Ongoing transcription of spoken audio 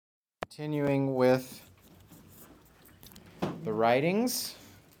Continuing with the writings,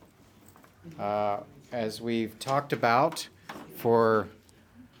 as we've talked about for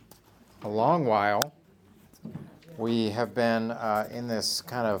a long while, we have been in this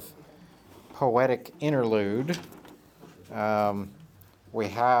kind of poetic interlude. We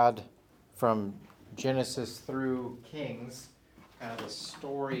had from Genesis through Kings kind of the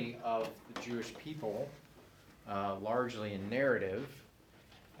story of the Jewish people, largely in narrative.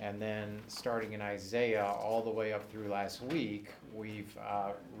 And then starting in Isaiah all the way up through last week, we've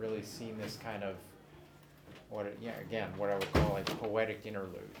really seen this kind of, what I would call a poetic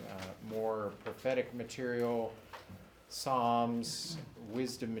interlude. More prophetic material, psalms,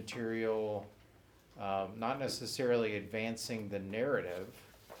 wisdom material, not necessarily advancing the narrative,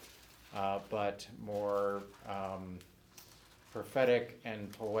 but more prophetic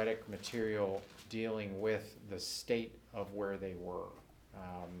and poetic material dealing with the state of where they were.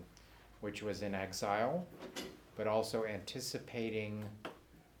 Which was in exile, but also anticipating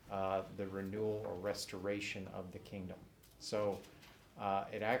the renewal or restoration of the kingdom. So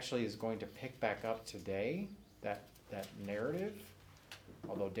it actually is going to pick back up today, that narrative,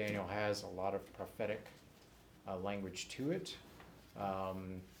 although Daniel has a lot of prophetic language to it.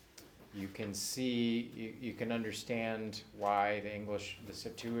 You can see, you can understand why the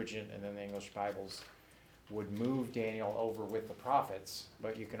Septuagint and then the English Bibles would move Daniel over with the prophets,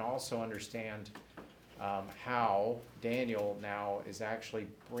 but you can also understand how Daniel now is actually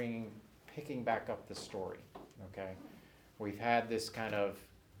picking back up the story, okay? We've had this kind of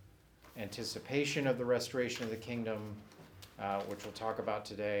anticipation of the restoration of the kingdom, which we'll talk about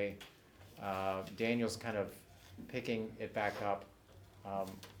today. Daniel's kind of picking it back up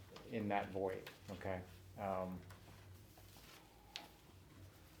in that void, okay?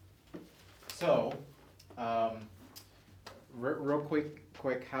 Real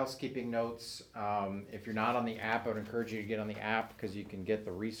quick housekeeping notes. If you're not on the app, I would encourage you to get on the app because you can get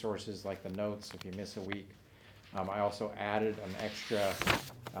the resources like the notes if you miss a week. I also added an extra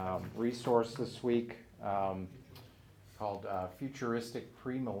resource this week called Futuristic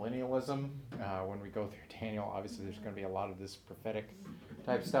Premillennialism. When we go through Daniel, obviously there's going to be a lot of this prophetic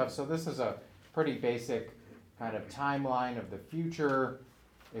type stuff. So this is a pretty basic kind of timeline of the future.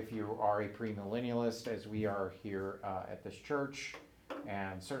 If you are a premillennialist, as we are here at this church,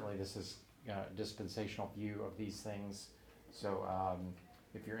 and certainly this is a dispensational view of these things. So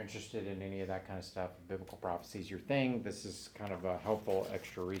if you're interested in any of that kind of stuff, biblical prophecy is your thing, this is kind of a helpful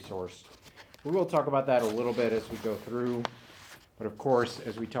extra resource. We will talk about that a little bit as we go through, but of course,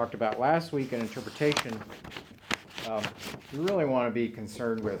 as we talked about last week in interpretation, we really want to be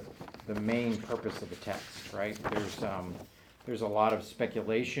concerned with the main purpose of the text, right? There's a lot of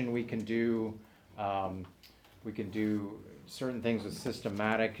speculation we can do. We can do certain things with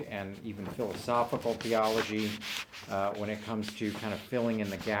systematic and even philosophical theology when it comes to kind of filling in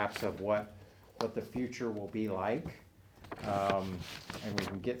the gaps of what the future will be like. And we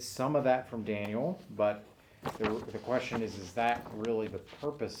can get some of that from Daniel, but the question is that really the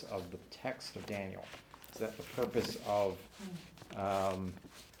purpose of the text of Daniel? Is that the purpose of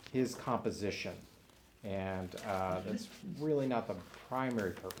his composition? And that's really not the primary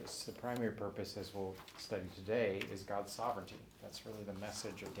purpose. The primary purpose, as we'll study today, is God's sovereignty. That's really the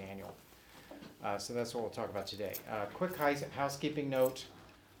message of Daniel. So that's what we'll talk about today. Quick housekeeping note.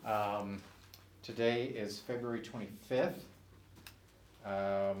 Today is February 25th.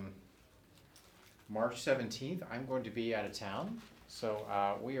 March 17th, I'm going to be out of town. So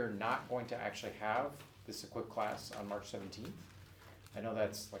we are not going to actually have this Equip class on March 17th. I know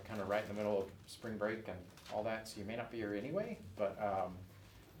that's like kind of right in the middle of spring break and all that, so you may not be here anyway, but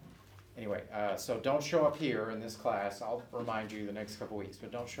anyway, so don't show up here in this class. I'll remind you the next couple weeks,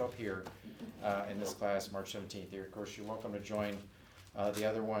 but don't show up here in this class March 17th. Of course, you're welcome to join the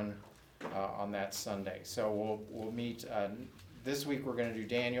other one on that Sunday. So we'll meet, this week we're going to do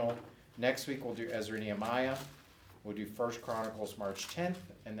Daniel. Next week we'll do Ezra and Nehemiah. We'll do 1 Chronicles March 10th,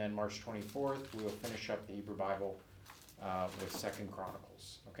 and then March 24th we will finish up the Hebrew Bible with 2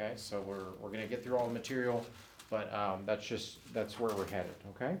 Chronicles. Okay, so we're going to get through all the material, but that's where we're headed.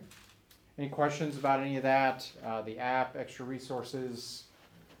 Okay. Any questions about any of that? The app, extra resources,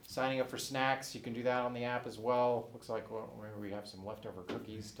 signing up for snacks, you can do that on the app as well. Looks like maybe we have some leftover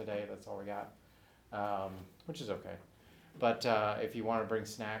cookies today. That's all we got, which is okay. But if you want to bring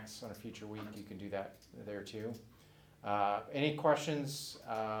snacks on a future week, you can do that there too. Any questions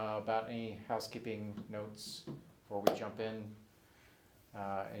about any housekeeping notes before we jump in?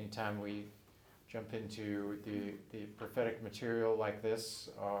 Anytime we jump into the prophetic material like this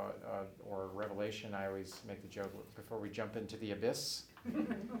or Revelation, I always make the joke before we jump into the abyss,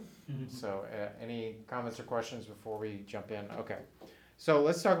 So, any comments or questions before we jump in? Okay, so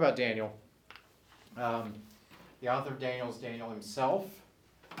let's talk about Daniel. The author of Daniel is Daniel himself.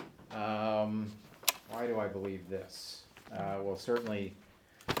 Why do I believe this? Well, certainly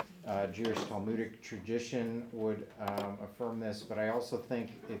Jewish Talmudic tradition would affirm this, but I also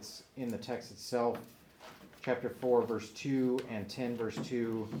think it's in the text itself. Chapter 4, verse 2 and 10, verse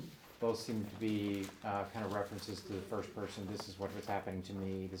 2, both seem to be kind of references to the first person. This is what was happening to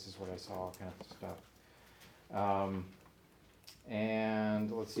me. This is what I saw, kind of stuff.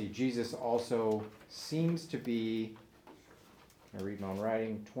 And let's see, Jesus also seems to be, I read my own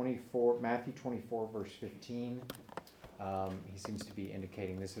writing, Matthew 24, verse 15. He seems to be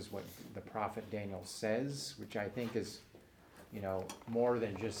indicating this is what the prophet Daniel says, which I think is, more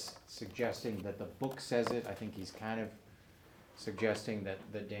than just suggesting that the book says it. I think he's kind of suggesting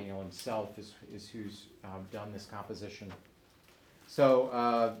that Daniel himself is who's done this composition.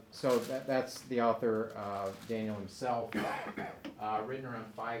 So that's the author, Daniel himself, written around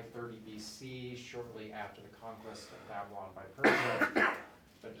 530 BC, shortly after the conquest of Babylon by Persia,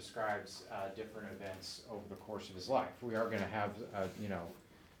 but describes different events over the course of his life. We are going to have,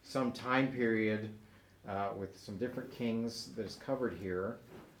 some time period with some different kings that is covered here,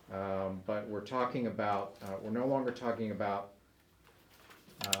 but we're talking about, we're no longer talking about,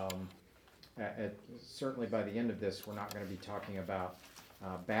 certainly by the end of this, we're not going to be talking about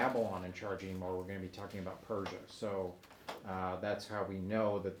Babylon in charge anymore. We're going to be talking about Persia. So that's how we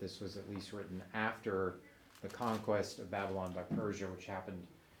know that this was at least written after the conquest of Babylon by Persia, which happened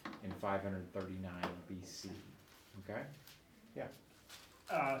in 539 BC. Okay? Yeah.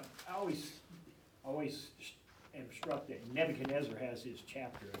 I always am struck that Nebuchadnezzar has his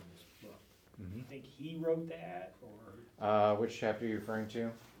chapter in this book. Mm-hmm. You think he wrote that, or? Which chapter are you referring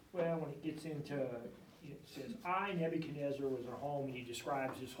to? Well, when it gets into, it says, I, Nebuchadnezzar, was at home, and he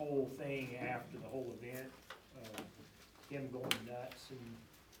describes this whole thing after the whole event, him going nuts and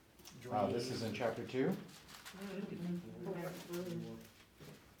dreaming. This is in chapter 2? It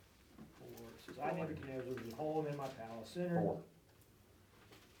says, I, Nebuchadnezzar, was at home in my palace center. 4.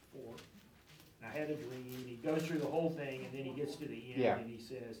 And I had a dream. He goes through the whole thing, and then he gets to the end, Yeah. and he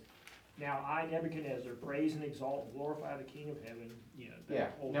says, now I, Nebuchadnezzar, praise and exalt and glorify the King of heaven. Yeah,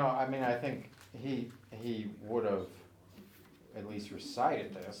 no, I mean, I think he would have at least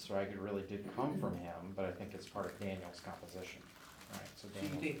recited this, right? It really did come from him, but I think it's part of Daniel's composition, right? So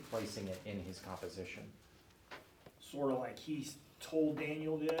Daniel's placing it in his composition. Sort of like he's told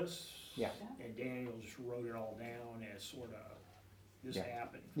Daniel this. Yeah. And Daniel just wrote it all down as sort of, this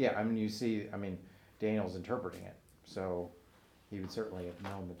happened. Yeah, I mean, Daniel's interpreting it, so he would certainly have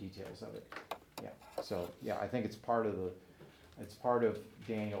known the details of it. Yeah, so, yeah, I think it's part of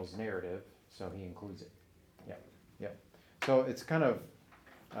Daniel's narrative, so he includes it. Yeah. So it's kind of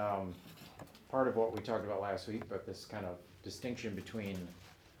part of what we talked about last week, but this kind of distinction between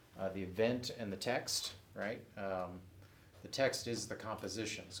the event and the text, right? The text is the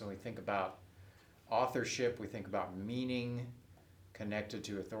composition. So when we think about authorship, we think about meaning connected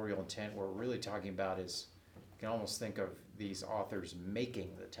to authorial intent. What we're really talking about is, you can almost think of these authors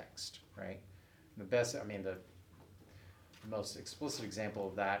making the text, right? The most explicit example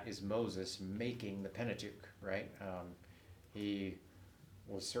of that is Moses making the Pentateuch, right? He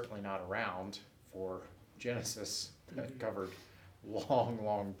was certainly not around for Genesis, that covered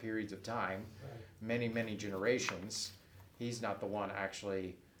long periods of time, many generations. He's not the one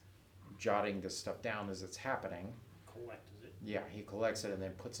actually jotting this stuff down as it's happening. Collected it. Yeah, he collects it and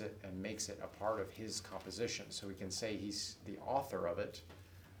then puts it and makes it a part of his composition. So we can say he's the author of it,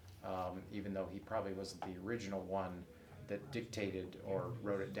 even though he probably wasn't the original one that dictated or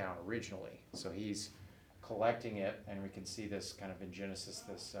wrote it down originally. So he's collecting it, and we can see this kind of in Genesis,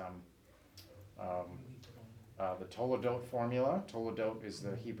 this the Toledot formula. Toledot is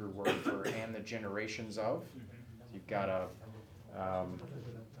the Hebrew word for "and the generations of." You've got a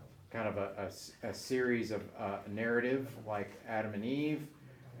kind of a series of narrative like Adam and Eve,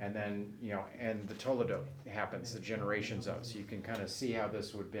 and then and the Toledot happens, the generations of. So you can kind of see how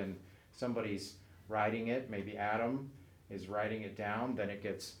this would have been somebody's writing it. Maybe Adam is writing it down, then it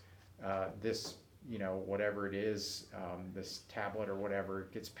gets this whatever it is, this tablet or whatever,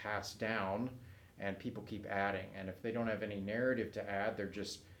 it gets passed down, and people keep adding. And if they don't have any narrative to add, they're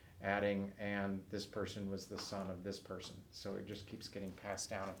just adding, and this person was the son of this person. So it just keeps getting passed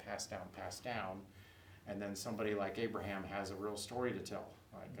down and passed down and passed down. And then somebody like Abraham has a real story to tell,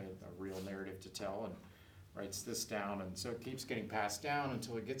 like a real narrative to tell, and writes this down. And so it keeps getting passed down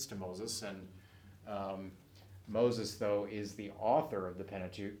until it gets to Moses. And Moses, though, is the author of the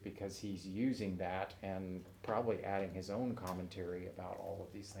Pentateuch because he's using that and probably adding his own commentary about all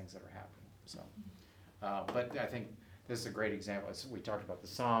of these things that are happening. So, but I think this is a great example. As we talked about the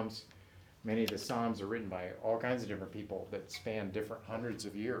Psalms. Many of the Psalms are written by all kinds of different people that span different hundreds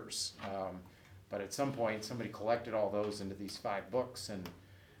of years. But at some point, somebody collected all those into these 5 books and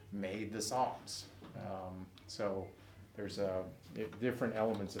made the Psalms. So there's different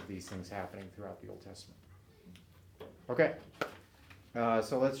elements of these things happening throughout the Old Testament. Okay,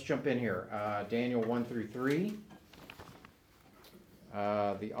 so let's jump in here. Daniel 1 through 3.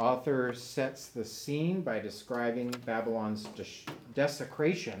 The author sets the scene by describing Babylon's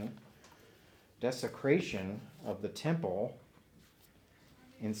desecration of the temple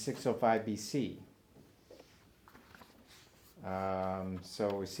in 605 BC.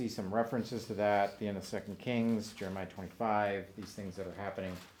 So we see some references to that, the end of 2 Kings, Jeremiah 25, these things that are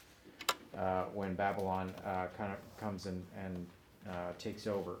happening when Babylon kind of comes and takes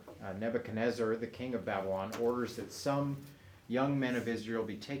over. Nebuchadnezzar, the king of Babylon, orders that some young men of Israel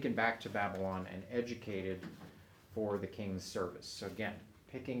be taken back to Babylon and educated for the king's service. So again,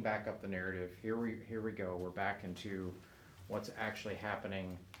 picking back up the narrative, here we go. We're back into what's actually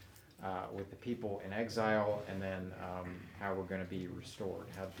happening with the people in exile, and then how we're going to be restored,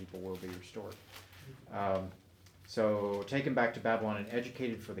 how the people will be restored. So taken back to Babylon and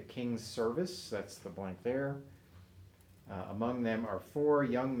educated for the king's service, that's the blank there. Among them are 4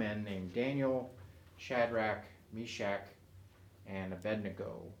 young men named Daniel, Shadrach, Meshach, and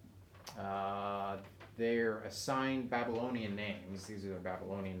Abednego. They're assigned Babylonian names. These are their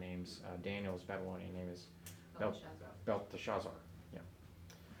Babylonian names. Daniel's Babylonian name is Belteshazzar.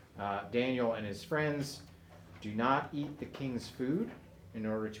 Yeah. Daniel and his friends do not eat the king's food in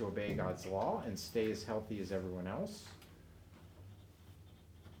order to obey God's law and stay as healthy as everyone else.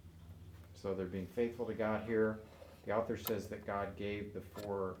 So they're being faithful to God here. The author says that God gave the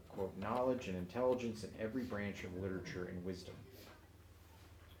 4, quote, knowledge and intelligence in every branch of literature and wisdom.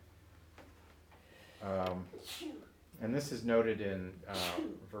 And this is noted in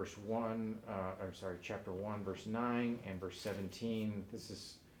chapter 1, verse 9 and verse 17. This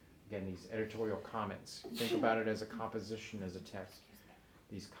is, again, these editorial comments. Think about it as a composition, as a text.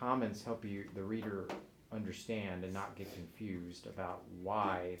 These comments help you, the reader, understand and not get confused about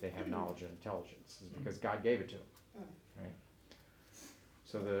why they have knowledge and intelligence. It's because God gave it to them. Right?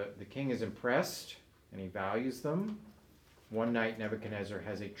 So the king is impressed and he values them. One night, Nebuchadnezzar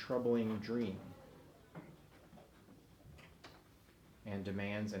has a troubling dream and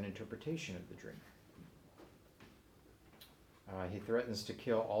demands an interpretation of the dream. He threatens to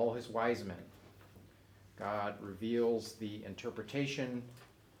kill all his wise men. God reveals the interpretation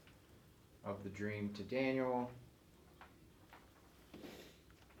of the dream to Daniel,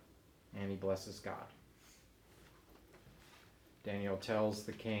 and he blesses God. Daniel tells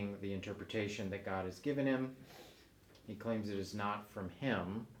the king the interpretation that God has given him. He claims it is not from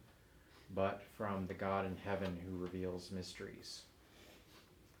him, but from the God in heaven who reveals mysteries.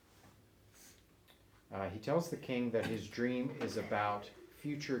 He tells the king that his dream is about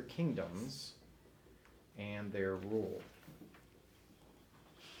future kingdoms and their rule.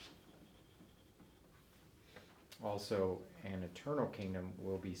 Also, an eternal kingdom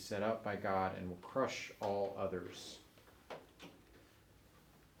will be set up by God and will crush all others.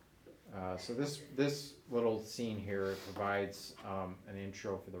 So this little scene here provides an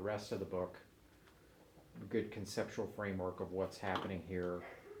intro for the rest of the book, a good conceptual framework of what's happening here.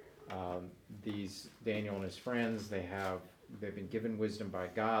 These Daniel and his friends, they've been given wisdom by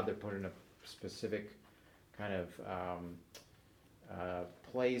God. They're put in a specific kind of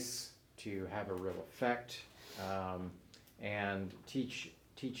place to have a real effect, and teach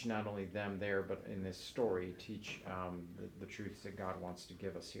not only them there, but in this story, teach the truths that God wants to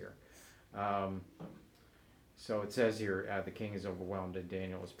give us here. So it says here, the king is overwhelmed and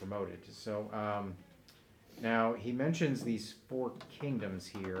Daniel is promoted. So now he mentions these 4 kingdoms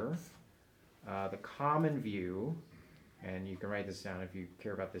here. The common view, and you can write this down if you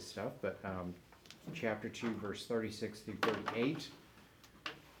care about this stuff, but chapter 2, verse 36 through 38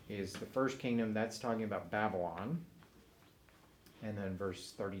 is the first kingdom. That's talking about Babylon. And then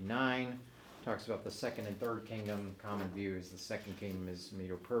verse 39 talks about the second and third kingdom. Common view is the second kingdom is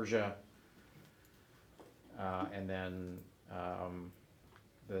Medo-Persia. And then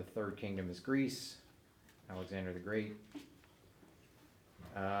the third kingdom is Greece, Alexander the Great.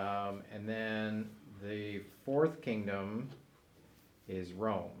 And then the fourth kingdom is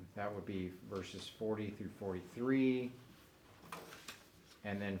Rome. That would be verses 40 through 43,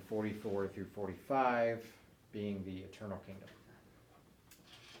 and then 44 through 45 being the eternal kingdom.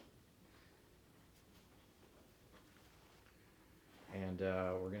 and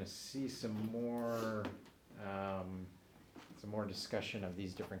we're going to see some more discussion of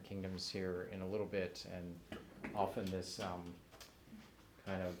these different kingdoms here in a little bit, and often this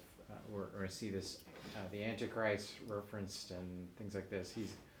kind of we're going to see this the Antichrist referenced and things like this.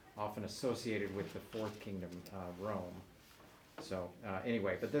 He's often associated with the fourth kingdom, Rome. So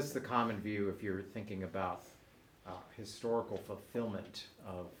anyway, but this is the common view if you're thinking about historical fulfillment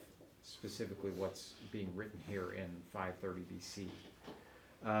of specifically what's being written here in 530 BC.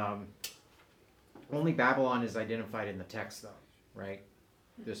 Only Babylon is identified in the text, though, right?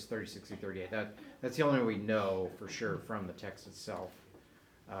 This 3060, 38. That's the only one we know for sure from the text itself.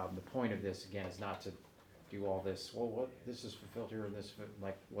 The point of this, again, is not to do all this. Well, what this is fulfilled here, and this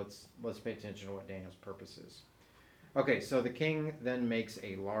let's pay attention to what Daniel's purpose is. Okay, so the king then makes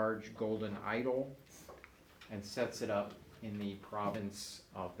a large golden idol and sets it up in the province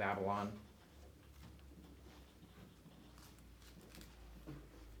of Babylon.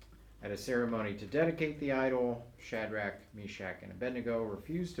 At a ceremony to dedicate the idol, Shadrach, Meshach, and Abednego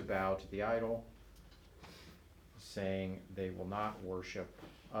refused to bow to the idol, saying they will not worship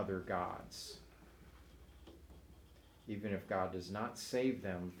other gods, even if God does not save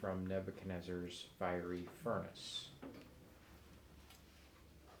them from Nebuchadnezzar's fiery furnace.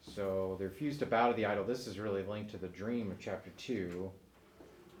 So they refused to bow to the idol. This is really linked to the dream of chapter 2.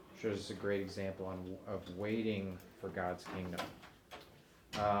 Shows us a great example of waiting for God's kingdom.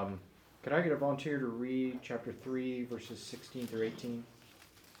 Could I get a volunteer to read chapter 3, verses 16 through 18?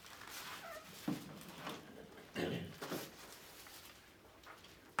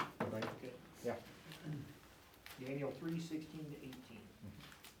 Anybody? Okay. Yeah. Daniel 3:16 to 18.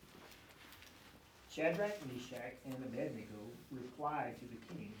 Shadrach, Meshach, and Abednego replied to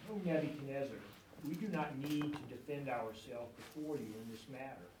the king, O Nebuchadnezzar, we do not need to defend ourselves before you in this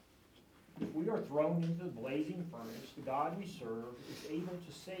matter. If we are thrown into the blazing furnace, the God we serve is able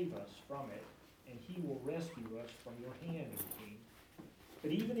to save us from it, and he will rescue us from your hand, O king.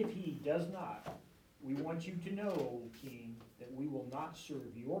 But even if he does not, we want you to know, O king, that we will not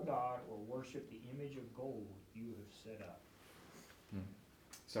serve your God or worship the image of gold you have set up.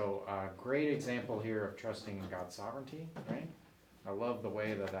 So great example here of trusting in God's sovereignty, right? I love the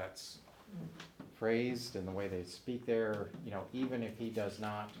way that that's phrased and the way they speak there. You know, even if he does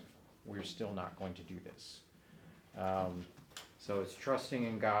not, we're still not going to do this. So it's trusting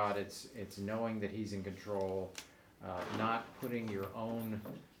in God. It's knowing that he's in control, not putting your own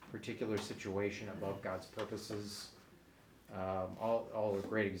particular situation above God's purposes. All a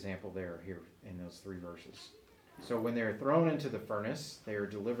great example there here in those 3 verses. So when they're thrown into the furnace, they are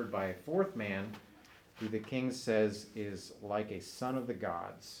delivered by a fourth man, who the king says is like a son of the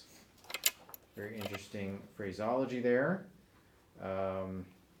gods. Very interesting phraseology there.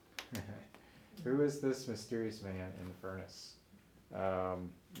 Who is this mysterious man in the furnace?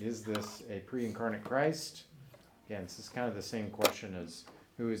 Is this a pre-incarnate Christ? Again, this is kind of the same question as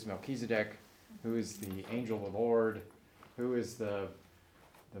who is Melchizedek? Who is the angel of the Lord? Who is the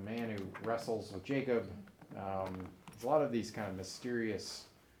man who wrestles with Jacob? There's a lot of these kind of mysterious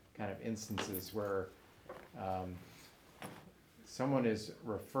kind of instances where someone is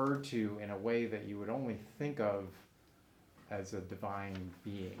referred to in a way that you would only think of as a divine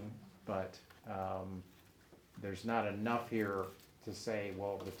being, but there's not enough here to say,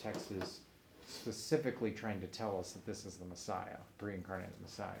 well, the text is specifically trying to tell us that this is the Messiah, pre-incarnate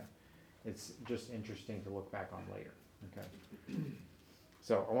Messiah. It's just interesting to look back on later. Okay.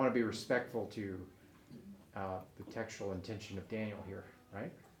 So I want to be respectful to the textual intention of Daniel here,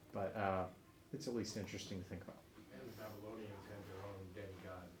 right? But it's at least interesting to think about. And the Babylonians had their own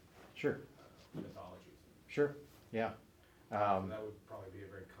demigod Sure. mythologies. Sure. Yeah. So that would probably be a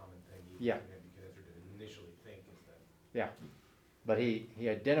very common thing. Yeah. Nebuchadnezzar did initially think is that. Yeah. But he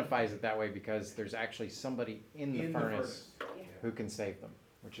identifies it that way because there's actually somebody in the furnace who can save them,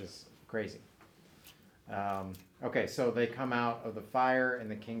 which is crazy. Okay, so they come out of the fire, and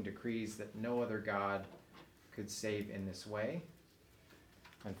the king decrees that no other god could save in this way,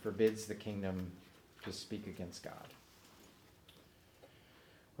 and forbids the kingdom to speak against God.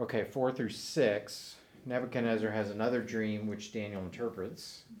 Okay, 4 through 6, Nebuchadnezzar has another dream which Daniel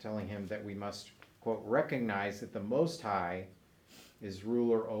interprets, telling him that we must, quote, recognize that the Most High is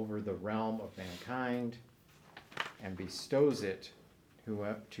ruler over the realm of mankind and bestows it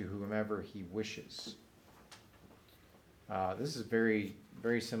to whomever he wishes. This is very,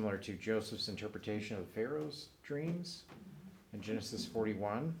 very similar to Joseph's interpretation of Pharaoh's dreams in Genesis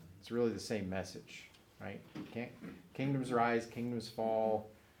 41. It's really the same message, right? Kingdoms rise, kingdoms fall.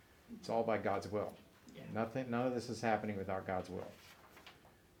 It's all by God's will. Yeah. None of this is happening without God's will.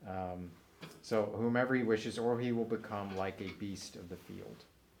 So whomever he wishes, or he will become like a beast of the field.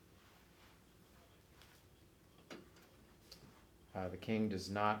 The king does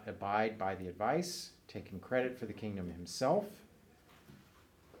not abide by the advice, taking credit for the kingdom himself.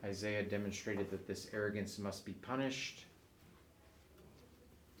 Isaiah demonstrated that this arrogance must be punished.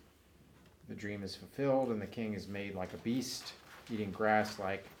 The dream is fulfilled, and the king is made like a beast, eating grass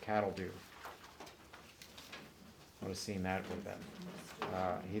like cattle do. I would have seen that would have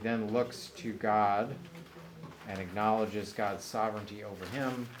been. He then looks to God and acknowledges God's sovereignty over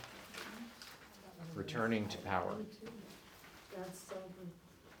him, returning to power. God's sovereignty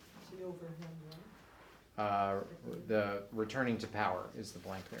over him, right? The returning to power is the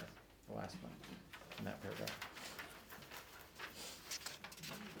blank there, the last one in that paragraph.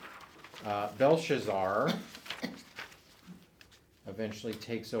 Belshazzar eventually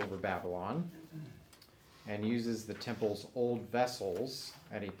takes over Babylon and uses the temple's old vessels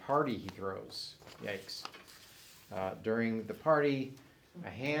at a party he throws. Yikes. During the party, a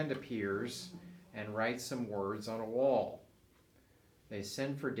hand appears and writes some words on a wall. They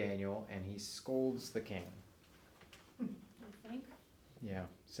send for Daniel, and he scolds the king. You think? Yeah,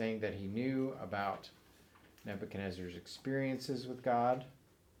 saying that he knew about Nebuchadnezzar's experiences with God,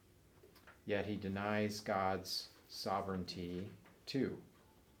 yet he denies God's sovereignty too.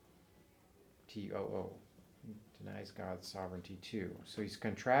 T-O-O. He denies God's sovereignty too. So he's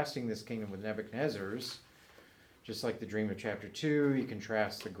contrasting this kingdom with Nebuchadnezzar's. Just like the dream of chapter 2, he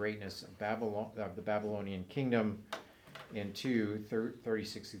contrasts the greatness of the Babylonian kingdom in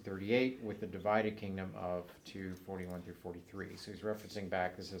 2:36 through 38 with the divided kingdom of 2:41 through 43. So he's referencing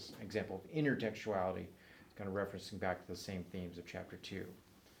back, this is an example of intertextuality, it's kind of referencing back to the same themes of chapter 2.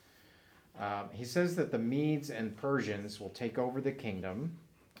 He says that the Medes and Persians will take over the kingdom,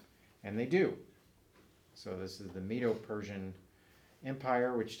 and they do. So this is the Medo-Persian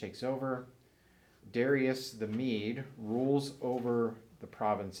Empire, which takes over. Darius the Mede rules over the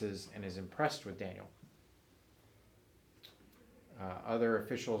provinces and is impressed with Daniel. Other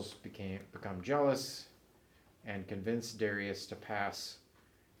officials become jealous and convince Darius to pass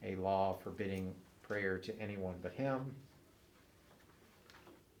a law forbidding prayer to anyone but him.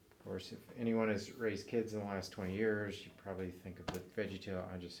 Of course, if anyone has raised kids in the last 20 years, you probably think of the VeggieTale.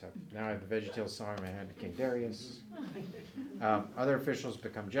 Now I have the VeggieTale song in my head, King Darius. Other officials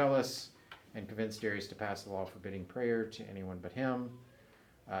become jealous and convince Darius to pass a law forbidding prayer to anyone but him.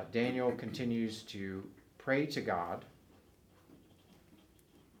 Daniel continues to pray to God,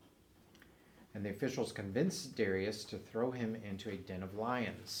 and the officials convince Darius to throw him into a den of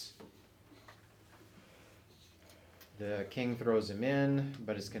lions. The king throws him in,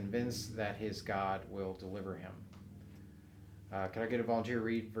 but is convinced that his God will deliver him. Can I get a volunteer to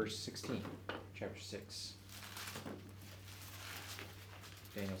read verse 16, chapter 6?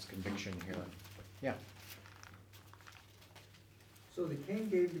 Daniel's conviction here. Yeah. So the king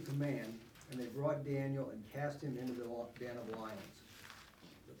gave the command, and they brought Daniel and cast him into the den of lions.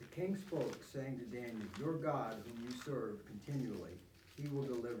 But the king spoke, saying to Daniel, "Your God, whom you serve continually, he will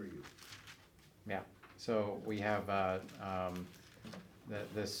deliver you." Yeah. So we have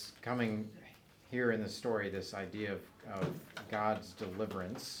this coming here in the story, this idea of God's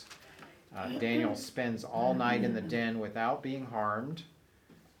deliverance. Daniel spends all night in the den without being harmed,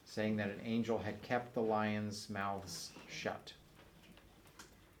 saying that an angel had kept the lions' mouths shut.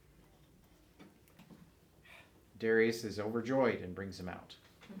 Darius is overjoyed and brings him out.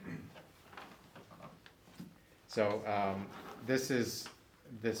 So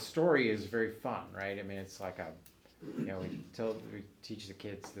this story is very fun, right? I mean, it's like we teach the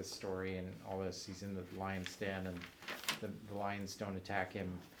kids this story and all this. He's in the lion's den, and the lions don't attack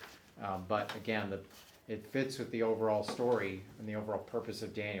him. But again, it fits with the overall story and the overall purpose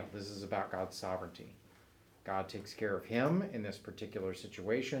of Daniel. This is about God's sovereignty. God takes care of him in this particular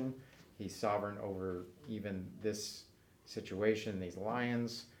situation. He's sovereign over even this situation, these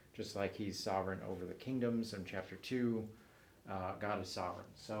lions, just like he's sovereign over the kingdoms in chapter 2. God is sovereign.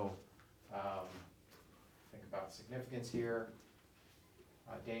 So think about significance here.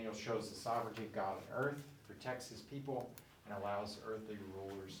 Daniel shows the sovereignty of God on earth, protects his people, and allows earthly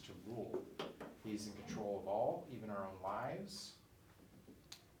rulers to rule. He's in control of all, even our own lives.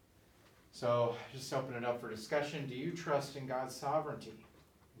 So just open it up for discussion. Do you trust in God's sovereignty?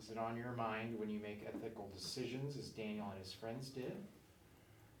 Is it on your mind when you make ethical decisions as Daniel and his friends did?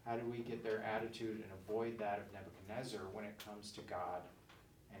 How do we get their attitude and avoid that of Nebuchadnezzar when it comes to God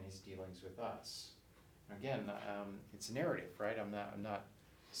and his dealings with us? Again, it's a narrative, right? I'm not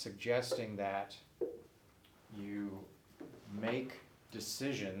suggesting that you make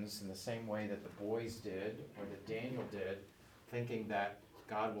decisions in the same way that the boys did or that Daniel did, thinking that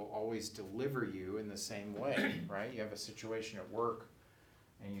God will always deliver you in the same way, right? You have a situation at work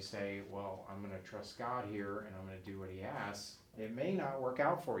and you say, well, I'm gonna trust God here and I'm gonna do what he asks. It may not work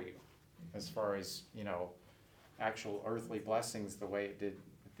out for you as far as, actual earthly blessings the way it did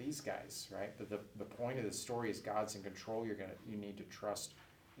with these guys, right? But the point of the story is God's in control. You need to trust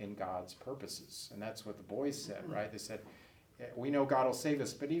in God's purposes. And that's what the boys said, right? They said, we know God will save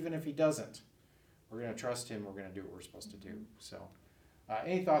us, but even if he doesn't, we're gonna trust him, we're gonna do what we're supposed to do. So,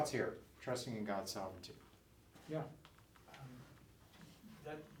 any thoughts here? Trusting in God's sovereignty. Yeah.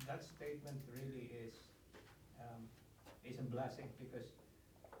 That statement really is a blessing, because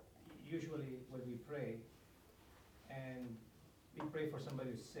usually when we pray and we pray for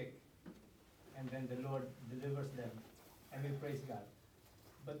somebody who's sick, and then the Lord delivers them, and we praise God.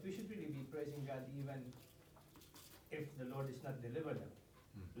 But we should really be praising God even if the Lord is not deliver them.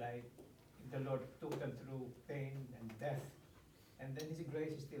 Like if the Lord took them through pain and death, and then his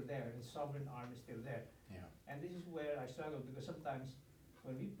grace is still there, his sovereign arm is still there. Yeah. And this is where I struggle, because sometimes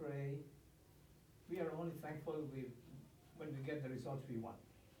when we pray, we are only thankful when we get the results we want.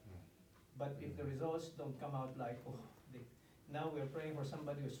 But if the results don't come out like, now we're praying for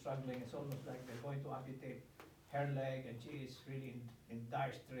somebody who's struggling, it's almost like they're going to amputate her leg and she is really in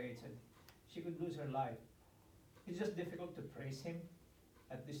dire straits and she could lose her life. It's just difficult to praise him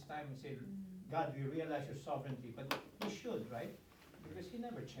at this time and say, God, we realize your sovereignty, but we should, right? Because he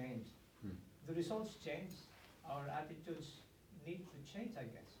never changed. The results change, our attitudes need to change, I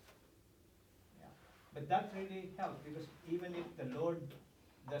guess. Yeah. But that really helped, because even if the Lord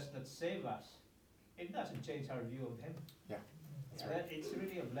does not save us, it doesn't change our view of him. Yeah, that's right. It's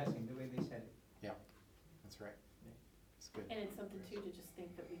really a blessing the way they said it. Yeah, that's right. Yeah. It's good. And it's something too, to just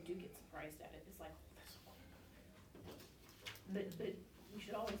think that we do get surprised at it, it's like, but we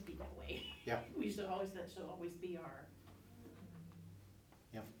should always be that way. Yeah. That should always be our.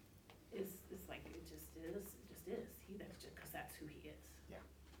 Yeah. It's like, it just is, cause that's who he is. Yeah,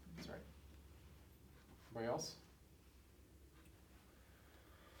 that's right. Anybody else?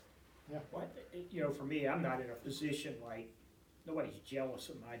 Yeah. Well, for me, I'm not in a position like, nobody's jealous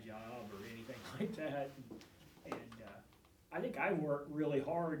of my job or anything like that. And I think I work really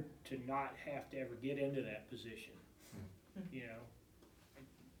hard to not have to ever get into that position, you know?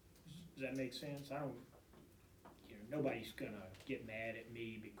 Does that make sense? Nobody's gonna get mad at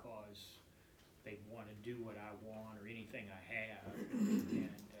me because they wanna do what I want or anything I have. And,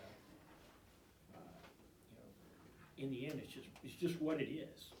 in the end, it's just what it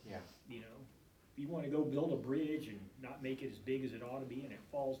is. Yeah. If you wanna go build a bridge and not make it as big as it ought to be and it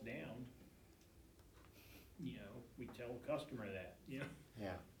falls down, we tell the customer that, Yeah.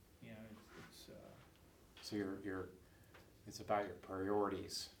 it's So it's about your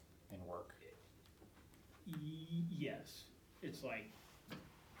priorities in work. yes, it's like,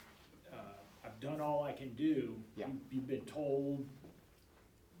 I've done all I can do. Yeah. You've been told,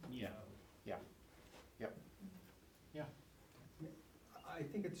 Yeah. Yep. Yeah. I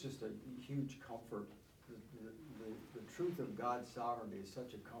think it's just a huge comfort. The truth of God's sovereignty is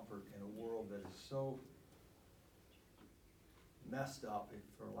such a comfort in a world that is so messed up,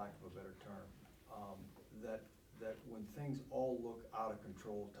 for lack of a better term, that when things all look out of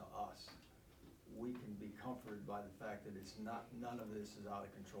control to us, we can be comforted by the fact that none of this is out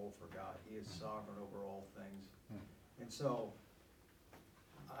of control for God. He is sovereign over all things. And so,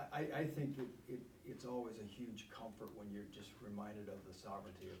 I think it's always a huge comfort when you're just reminded of the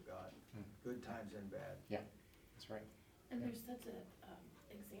sovereignty of God, good times and bad. Yeah, that's right. And Yeah. there's such a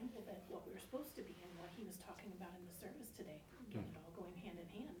example that what we were supposed to be and what he was talking about in the service today, it all going hand in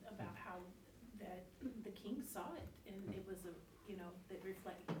hand, about how that the king saw it, and it was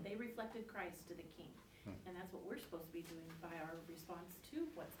they reflected Christ to the king. And that's what we're supposed to be doing by our response to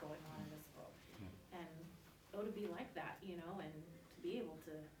what's going on in this world. And to be like that, and to be able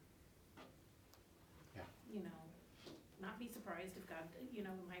to, not be surprised if God,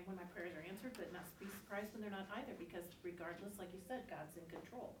 when my prayers are answered, but not be surprised when they're not either, because regardless, like you said, God's in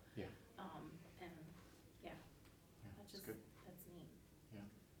control. Yeah. And, yeah, Yeah, that's it's just, good. that's neat. Yeah.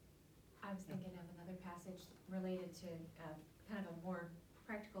 I was thinking of another passage related to kind of a more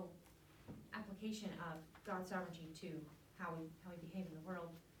practical application of God's sovereignty to how we behave in the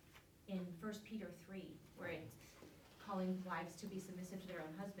world. In 1 Peter 3, where it's calling wives to be submissive to their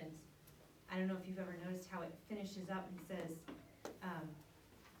own husbands. I don't know if you've ever noticed how it finishes up and says,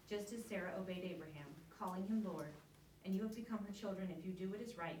 just as Sarah obeyed Abraham, calling him Lord, and you have become her children if you do what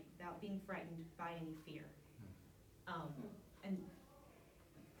is right without being frightened by any fear. And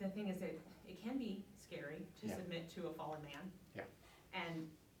the thing is that it can be scary to Yeah. submit to a fallen man. Yeah. And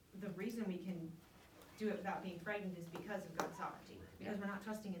the reason we can do it without being frightened is because of God's sovereignty, because we're not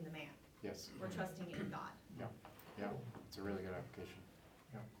trusting in the man, Yes. we're trusting in God. Yeah, it's a really good application.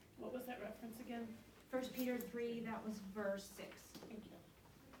 What was that reference again? 1 Peter 3, that was verse 6. Thank you.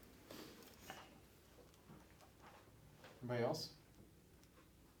 Anybody else?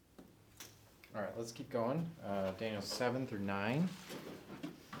 All right, let's keep going. Daniel 7 through 9.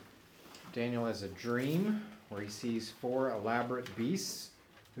 Daniel has a dream where he sees 4 elaborate beasts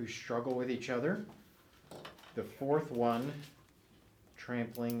who struggle with each other, the 4th one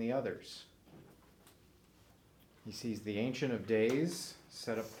trampling the others. He sees the Ancient of Days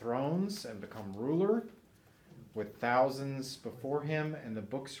set up thrones and become ruler with thousands before him, and the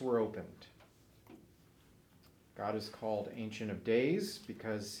books were opened. God is called Ancient of Days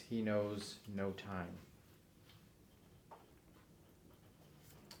because he knows no time.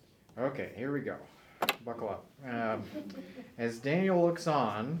 Okay, here we go. Buckle up. As Daniel looks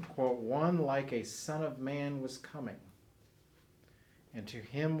on, quote, one like a son of man was coming, and to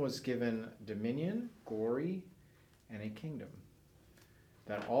him was given dominion, glory, and a kingdom,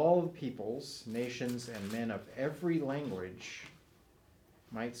 that all the peoples, nations, and men of every language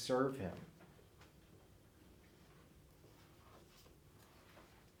might serve him.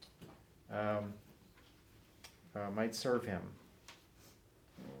 Might serve him.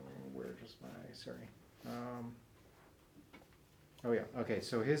 Where is my, sorry. Oh yeah, okay,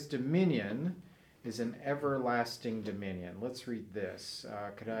 so his dominion is an everlasting dominion. Let's read this.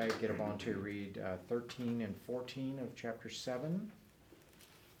 Could I get a volunteer to read 13 and 14 of chapter 7?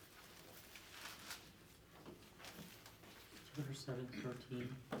 Chapter 7,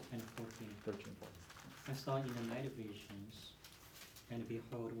 13 and 14. 13, 14. I saw in the night visions, and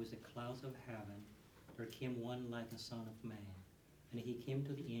behold, with the clouds of heaven, there came one like the Son of Man. And he came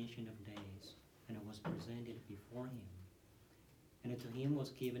to the Ancient of Days, and was presented before him. And to him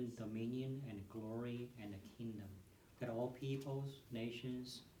was given dominion and glory and a kingdom, that all peoples,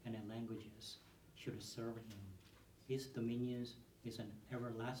 nations, and languages should serve him. His dominion is an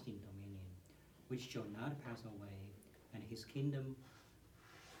everlasting dominion, which shall not pass away, and his kingdom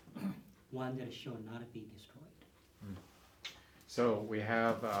one that shall not be destroyed. So we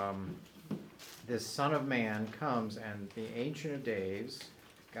have this Son of Man comes, and the Ancient of Days,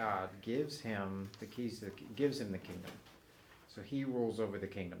 God, gives him the keys, gives him the kingdom. So he rules over the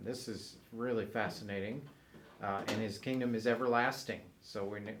kingdom. This is really fascinating, and his kingdom is everlasting. So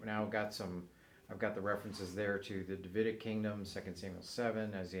we now got some. I've got the references there to the Davidic kingdom, 2 Samuel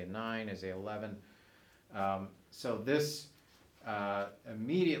 7, Isaiah 9, Isaiah 11. So this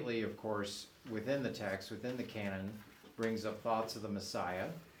immediately, of course, within the text, within the canon, brings up thoughts of the Messiah.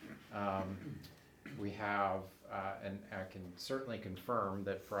 We have, and I can certainly confirm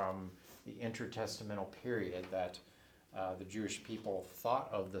that from the intertestamental period that the Jewish people thought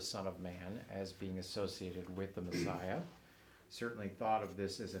of the Son of Man as being associated with the Messiah. Certainly thought of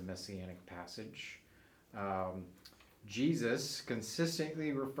this as a messianic passage. Jesus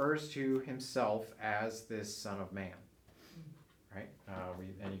consistently refers to himself as this Son of Man, right?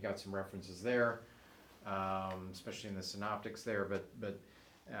 And you got some references there, especially in the Synoptics there, but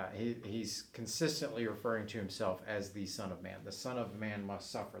he's consistently referring to himself as the Son of Man. The Son of Man must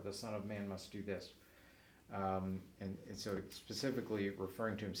suffer. The Son of Man must do this. And so specifically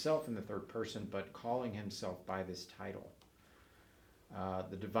referring to himself in the third person, but calling himself by this title.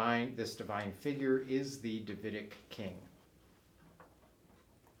 This divine figure is the Davidic king.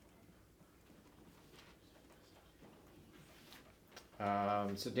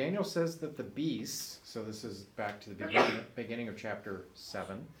 So Daniel says that the beasts, so this is back to the beginning of chapter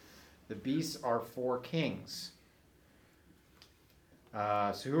 7, the beasts are 4 kings.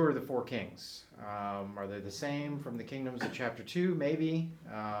 So who are the 4 kings? Are they the same from the kingdoms of chapter 2? Maybe.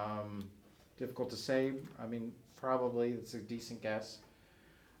 Difficult to say. I mean, probably. It's a decent guess.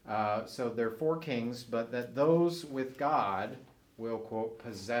 So there are 4 kings, but that those with God will, quote,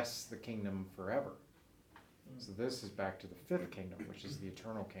 possess the kingdom forever. So this is back to the 5th kingdom, which is the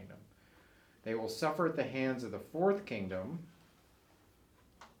eternal kingdom. They will suffer at the hands of the 4th kingdom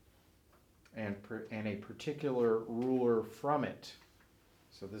and a particular ruler from it.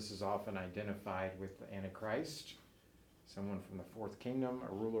 So this is often identified with the Antichrist, someone from the 4th kingdom,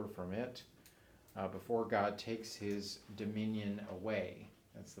 a ruler from it, before God takes his dominion away.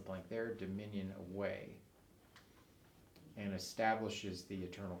 That's the blank there, dominion away, and establishes the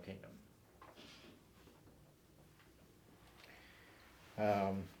eternal kingdom.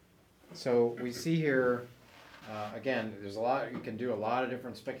 So we see here, again, there's you can do a lot of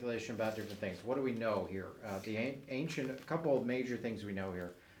different speculation about different things. What do we know here? A couple of major things we know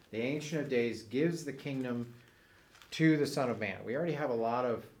here. The Ancient of Days gives the kingdom to the Son of Man. We already have a lot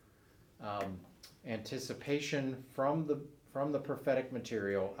of anticipation from the prophetic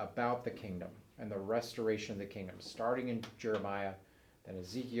material about the kingdom and the restoration of the kingdom, starting in Jeremiah, then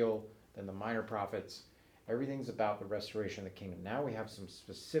Ezekiel, then the minor prophets. Everything's about the restoration of the kingdom. Now we have some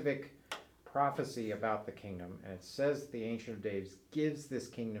specific prophecy about the kingdom, and it says the Ancient of Days gives this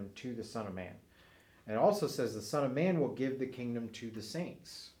kingdom to the Son of Man. And it also says the Son of Man will give the kingdom to the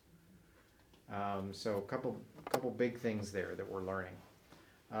saints. So a couple big things there that we're learning.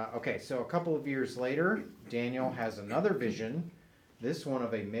 Okay, so a couple of years later, Daniel has another vision, this one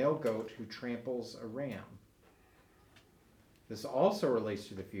of a male goat who tramples a ram. This also relates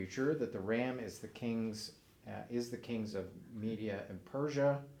to the future, that the ram is the kings of Media and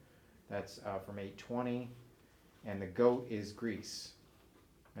Persia. That's from 820, and the goat is Greece.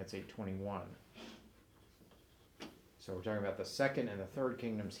 That's 821. So we're talking about the second and the third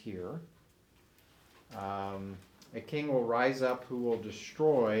kingdoms here. A king will rise up who will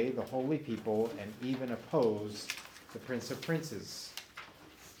destroy the holy people and even oppose the Prince of Princes,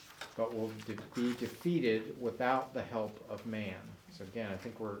 but will be defeated without the help of man. So again, I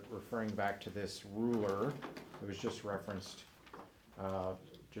think we're referring back to this ruler that was just referenced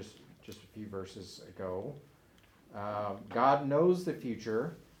just a few verses ago. God knows the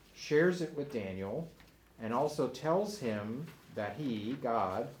future, shares it with Daniel, and also tells him that he,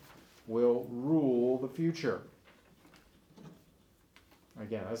 God, will rule the future.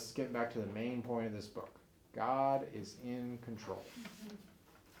 Again, let's get back to the main point of this book. God is in control.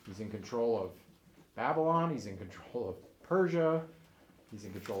 He's in control of Babylon. He's in control of Persia. He's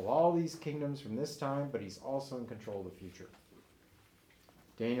in control of all these kingdoms from this time, but he's also in control of the future.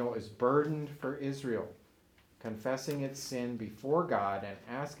 Daniel is burdened for Israel, confessing its sin before God and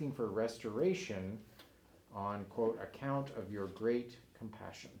asking for restoration on, quote, account of your great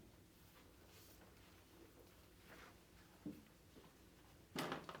compassion.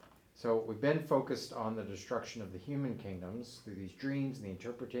 So we've been focused on the destruction of the human kingdoms through these dreams and the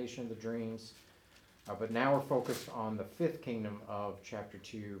interpretation of the dreams. But now we're focused on the fifth kingdom of chapter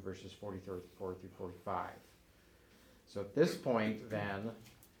 2, verses 44 through 45. So at this point, then,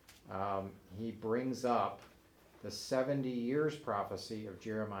 he brings up the 70 years prophecy of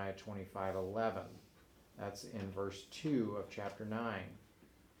Jeremiah 25:11. That's in verse 2 of chapter 9.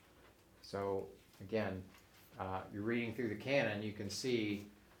 So again, you're reading through the canon, you can see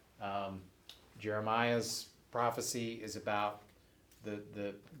Jeremiah's prophecy is about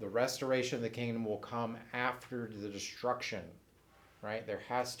the restoration of the kingdom will come after the destruction, right? There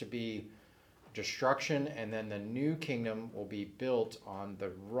has to be destruction, and then the new kingdom will be built on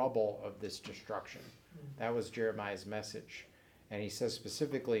the rubble of this destruction. That was Jeremiah's message. And he says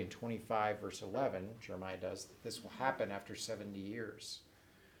specifically in 25 verse 11, Jeremiah does, that this will happen after 70 years.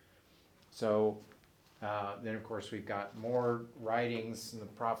 So then, of course, we've got more writings and the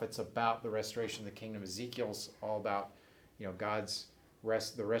prophets about the restoration of the kingdom. Ezekiel's all about, God's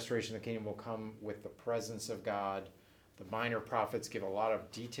the restoration of the kingdom will come with the presence of God. The minor prophets give a lot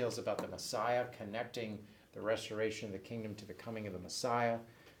of details about the Messiah, connecting the restoration of the kingdom to the coming of the Messiah.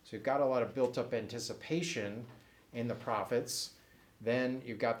 So you've got a lot of built-up anticipation in the prophets. Then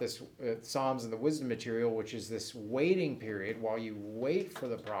you've got this Psalms and the wisdom material, which is this waiting period while you wait for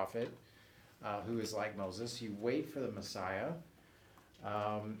the prophet, who is like Moses. You wait for the Messiah.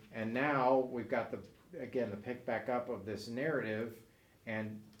 And now we've got the pick back up of this narrative,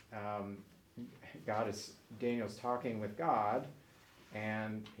 and Daniel's talking with God,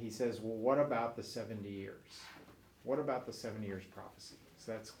 and he says, well, what about the 70 years? What about the 70 years prophecy?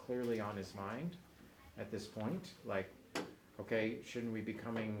 So that's clearly on his mind at this point. Like, okay, shouldn't we be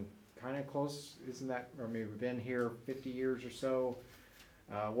coming kind of close? Isn't that, or maybe we've been here 50 years or so?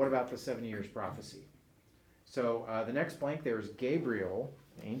 What about the 70 years prophecy? So the next blank there is Gabriel,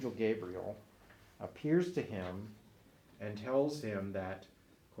 angel Gabriel, appears to him and tells him that,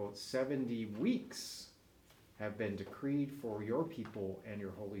 quote, 70 weeks have been decreed for your people and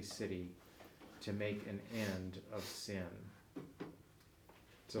your holy city to make an end of sin.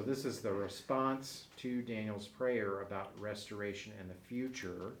 So this is the response to Daniel's prayer about restoration in the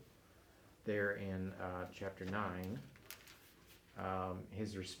future there in chapter 9.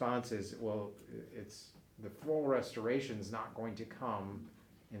 His response is, well, it's the full restoration is not going to come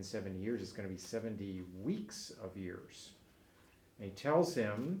in 70 years. It's going to be 70 weeks of years. And he tells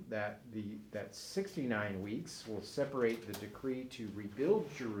him that that 69 weeks will separate the decree to rebuild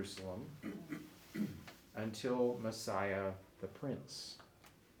Jerusalem until Messiah the Prince.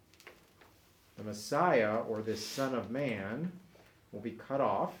 The Messiah, or this Son of Man, will be cut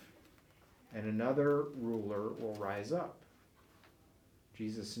off, and another ruler will rise up.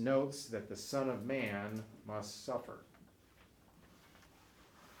 Jesus notes that the Son of Man must suffer.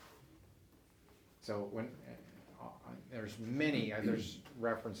 So when, there's many, there's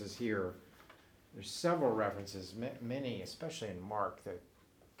references here, there's several references, many, especially in Mark, the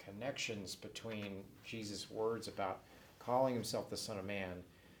connections between Jesus' words about calling himself the Son of Man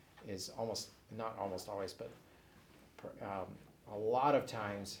is almost, not almost always, but a lot of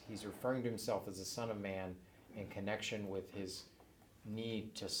times he's referring to himself as the Son of Man in connection with his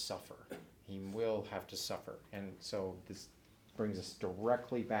need to suffer. He will have to suffer. And so this brings us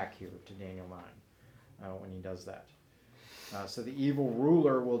directly back here to Daniel 9 when he does that. So the evil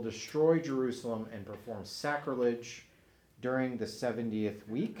ruler will destroy Jerusalem and perform sacrilege during the 70th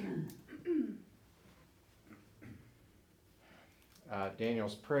week.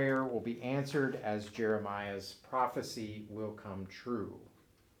 Daniel's prayer will be answered as Jeremiah's prophecy will come true.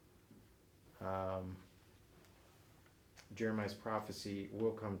 Jeremiah's prophecy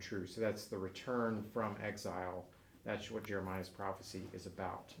will come true. So that's the return from exile. That's what Jeremiah's prophecy is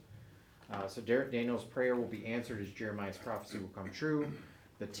about. So Daniel's prayer will be answered as Jeremiah's prophecy will come true.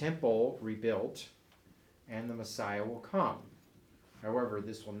 The temple rebuilt, and the Messiah will come. However,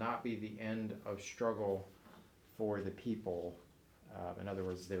 this will not be the end of struggle for the people. In other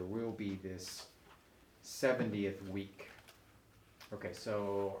words, there will be this 70th week. Okay,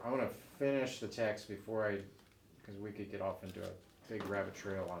 so I want to finish the text before because we could get off into a big rabbit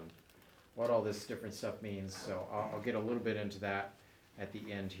trail on what all this different stuff means. So I'll get a little bit into that at the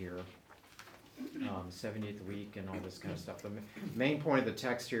end here. 70th week and all this kind of stuff. The main point of the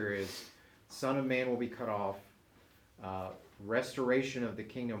text here is Son of Man will be cut off. Restoration of the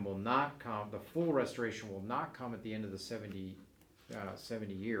kingdom will not come. The full restoration will not come at the end of the 70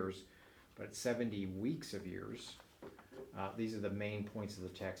 years, but 70 weeks of years. These are the main points of the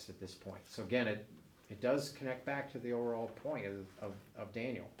text at this point. So again, it does connect back to the overall point of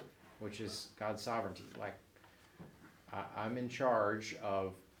Daniel, which is God's sovereignty. Like, I'm in charge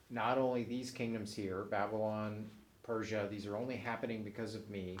of not only these kingdoms here, Babylon, Persia, these are only happening because of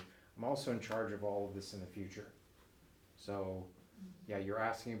me. I'm also in charge of all of this in the future. So, yeah, you're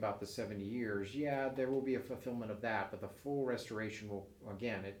asking about the 70 years. Yeah, there will be a fulfillment of that, but the full restoration will,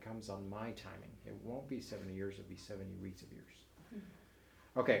 again, it comes on my timing. It won't be 70 years, it'll be 70 weeks of years.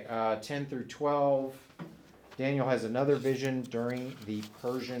 Okay, 10 through 12. Daniel has another vision during the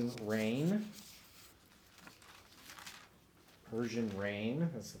Persian reign. Persian reign,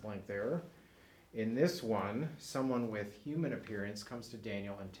 that's the blank there. In this one, someone with human appearance comes to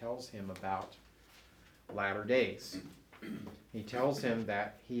Daniel and tells him about latter days. He tells him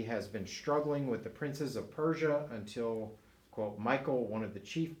that he has been struggling with the princes of Persia until, quote, Michael, one of the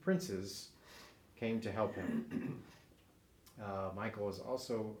chief princes, came to help him. Michael is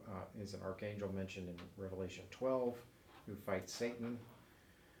also is an archangel mentioned in Revelation 12 who fights Satan.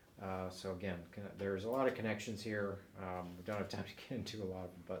 So again, there's a lot of connections here. We don't have time to get into a lot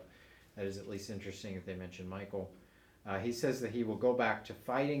of them, but that is at least interesting if they mention Michael. He says that he will go back to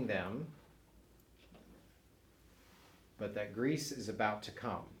fighting them, but that Greece is about to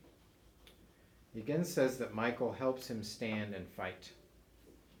come. He again says that Michael helps him stand and fight.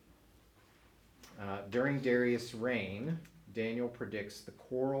 During Darius' reign, Daniel predicts the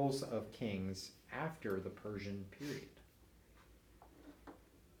quarrels of kings after the Persian period.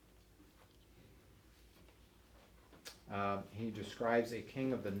 He describes a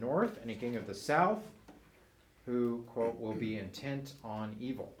king of the north and a king of the south who, quote, will be intent on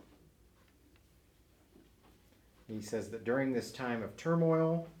evil. He says that during this time of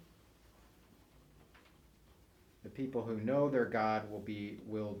turmoil, the people who know their God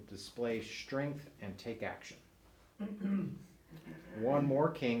will display strength and take action. One more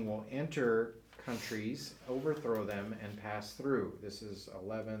king will enter countries, overthrow them, and pass through. This is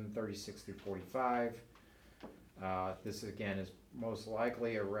 11:36 through 45. This again is most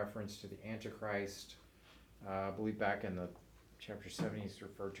likely a reference to the Antichrist. I believe back in the chapter 7 he's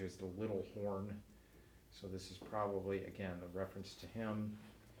referred to as the little horn. So this is probably, again, a reference to him.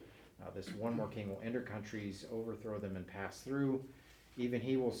 This one more king will enter countries, overthrow them, and pass through. Even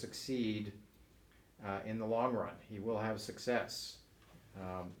he will succeed in the long run. He will have success.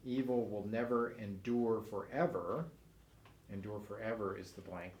 Evil will never endure forever. Endure forever is the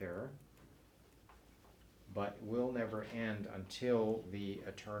blank there. But will never end until the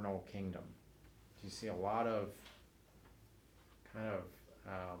eternal kingdom. You see a lot of kind of,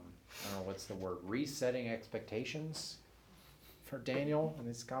 I don't know what's the word, resetting expectations for Daniel in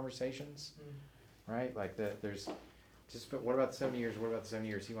these conversations, right? Like there's just, but what about the 7 years? What about the 7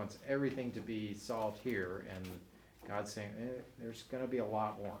 years? He wants everything to be solved here, and God's saying there's going to be a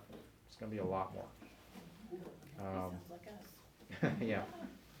lot more. There's going to be a lot more. Sounds like us.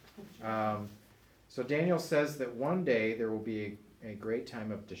 Yeah. So Daniel says that one day there will be a great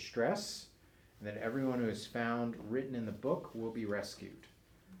time of distress, and that everyone who is found written in the book will be rescued.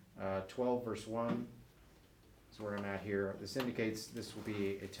 12 verse 1 is where I'm at here. This indicates this will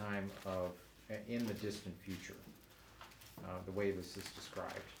be a time of, in the distant future, the way this is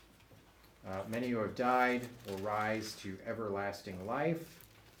described. Many who have died will rise to everlasting life,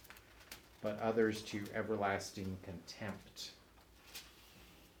 but others to everlasting contempt.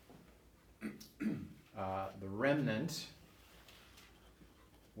 The remnant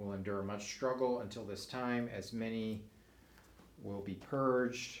will endure much struggle until this time, as many will be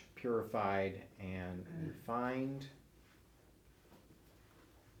purged, purified, and refined.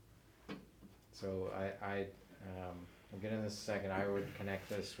 So we'll get into this in a second. I would connect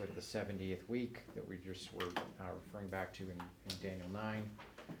this with the 70th week that we just were referring back to in Daniel 9.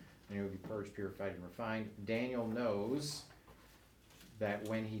 And he will be purged, purified, and refined. Daniel knows that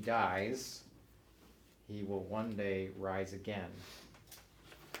when he dies, he will one day rise again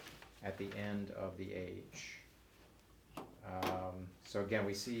at the end of the age. So again,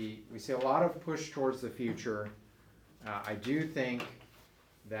 we see a lot of push towards the future. I do think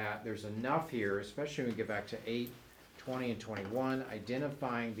that there's enough here, especially when we get back to 8, 20, and 21,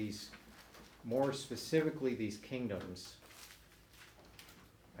 identifying these, more specifically these kingdoms.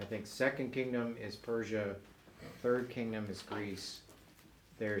 I think second kingdom is Persia, third kingdom is Greece.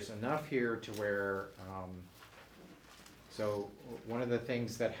 There's enough here to where, so one of the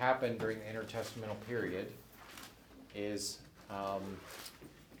things that happened during the intertestamental period is a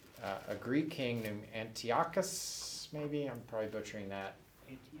Greek king named Antiochus, maybe, I'm probably butchering that.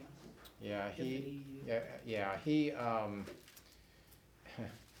 Yeah, he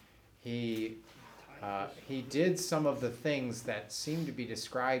did some of the things that seem to be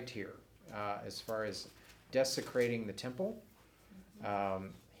described here, as far as desecrating the temple.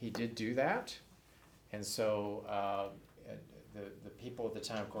 He did do that, and so the people at the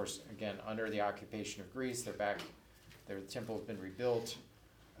time, of course, again, under the occupation of Greece, they're back, their temple has been rebuilt,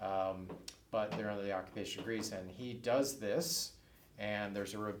 but they're under the occupation of Greece, and he does this, and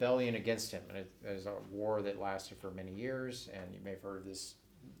there's a rebellion against him, and there's a war that lasted for many years, and you may have heard of this,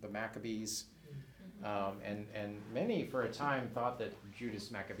 the Maccabees, and many for a time thought that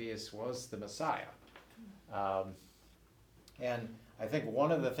Judas Maccabeus was the Messiah. And I think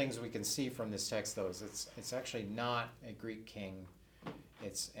one of the things we can see from this text, though, is it's actually not a Greek king.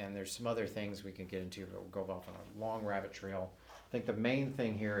 And there's some other things we can get into, but we'll go off on a long rabbit trail. I think the main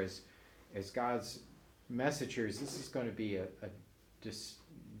thing here is God's message here is this is going to be a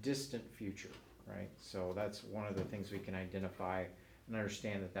distant future, right? So that's one of the things we can identify and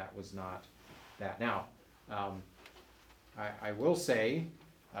understand that was not that. Now, I will say,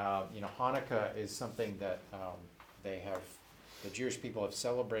 Hanukkah is something that the Jewish people have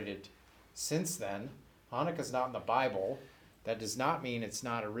celebrated since then. Hanukkah's not in the Bible. That does not mean it's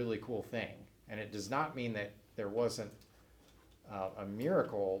not a really cool thing. And it does not mean that there wasn't a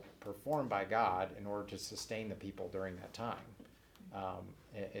miracle performed by God in order to sustain the people during that time.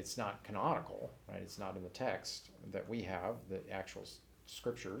 It's not canonical, right? It's not in the text that we have, the actual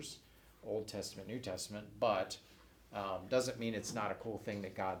scriptures, Old Testament, New Testament, but doesn't mean it's not a cool thing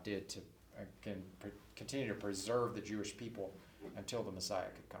that God did to continue to preserve the Jewish people until the Messiah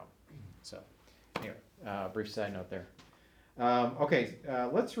could come. So, anyway, brief side note there. Okay,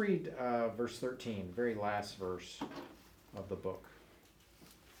 let's read verse 13, very last verse of the book.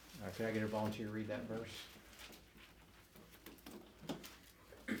 Can I get a volunteer to read that verse?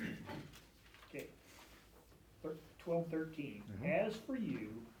 Okay. 12:13. Mhm. As for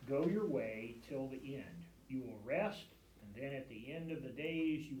you, go your way till the end. You will rest, and then at the end of the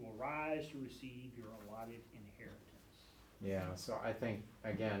days you will rise to receive your allotted inheritance. Yeah, so I think,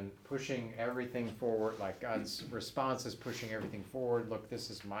 again, pushing everything forward, like God's response is pushing everything forward. Look, this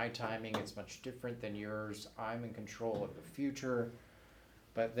is my timing. It's much different than yours. I'm in control of the future.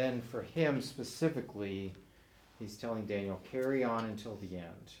 But then for him specifically, he's telling Daniel, carry on until the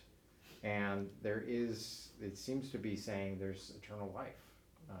end. And it seems to be saying there's eternal life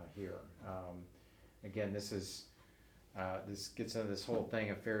here. Again, this gets into this whole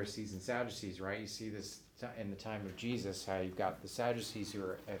thing of Pharisees and Sadducees, right? You see this in the time of Jesus, how you've got the Sadducees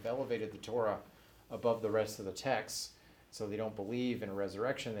who have elevated the Torah above the rest of the texts, so they don't believe in a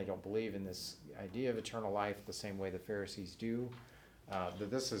resurrection, they don't believe in this idea of eternal life the same way the Pharisees do.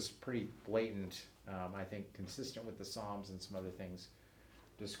 That this is pretty blatant, I think, consistent with the Psalms and some other things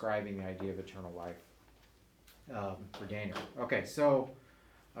describing the idea of eternal life for Daniel. Okay, so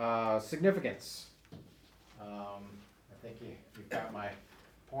significance. I think you've got my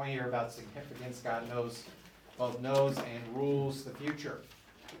point here about significance. God both knows and rules the future.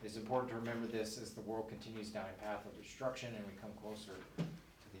 It's important to remember this as the world continues down a path of destruction and we come closer to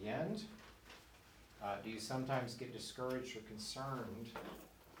the end. Do you sometimes get discouraged or concerned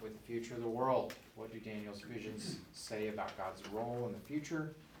with the future of the world? What do Daniel's visions say about God's role in the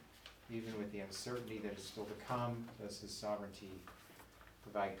future? Even with the uncertainty that is still to come, does his sovereignty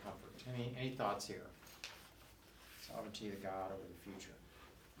provide comfort? Any thoughts here? Sovereignty of God over the future.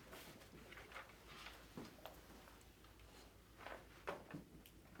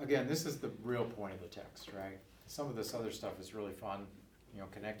 Again, this is the real point of the text, right? Some of this other stuff is really fun,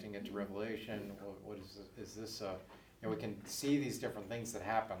 connecting it to Revelation. What is this? We can see these different things that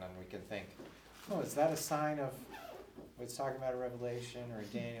happen, and we can think, oh, is that a sign of what it's talking about in Revelation or in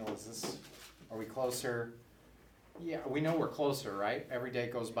Daniel? Are we closer? Yeah, we know we're closer, right? Every day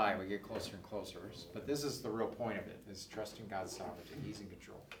goes by, we get closer and closer. But this is the real point of it, is trusting God's sovereignty. He's in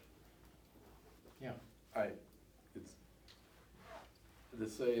control. Yeah. It's to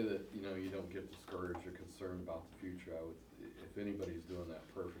say that, you don't get discouraged or concerned about the future. If anybody's doing that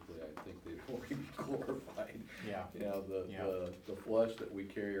perfectly, I think they'd already be glorified. Yeah. The flesh that we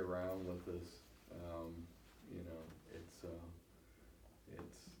carry around with us,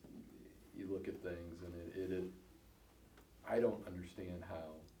 it's you look at things and it I don't understand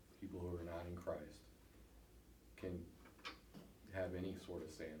how people who are not in Christ can have any sort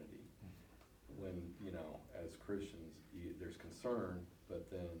of sanity when, as Christians, there's concern, but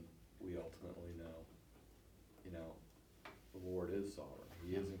then we ultimately know, the Lord is sovereign.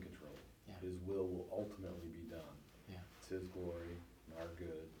 He is in control. Yeah. His will ultimately be done. Yeah. It's His glory and our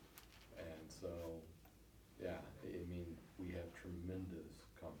good. And so, we have tremendous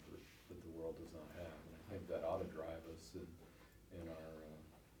comfort that the world does not have. And I think that ought to drive us in our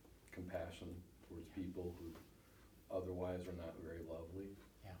compassion towards people who otherwise are not very lovely,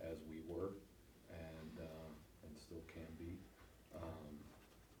 as we were, and still can be.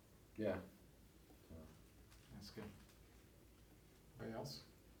 That's good. Anybody else?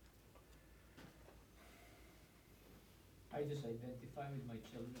 I just identify with my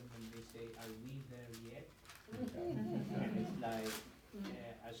children when they say, "Are we there yet?" And it's like,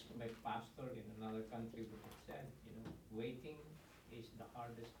 as my pastor in another country would have said, waiting is the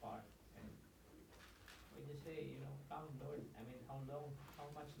hardest part. And we just say, come Lord, how long,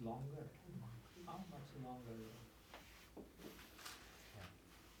 how much longer? How much longer?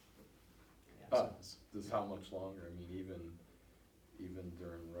 This how much longer? Even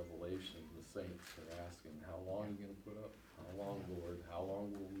during Revelation, the saints are asking, how long are you going to put up? How long, Lord? How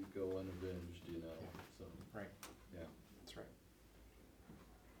long will we go unavenged, So, Right. Yeah. That's right.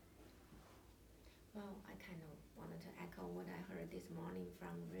 Well, I kind of wanted to echo what I heard this morning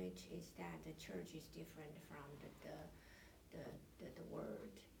from Rich, is that the church is different from the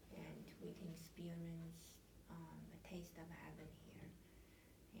world, and we can experience a taste of heaven here.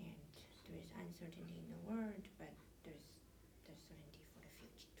 And there is uncertainty in the world, but there's certainty for the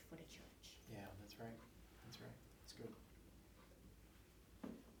future, for the church. Yeah, that's right. That's right. That's good.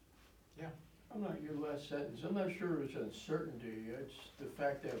 Yeah. I'm not your last sentence, I'm not sure it's uncertainty, it's the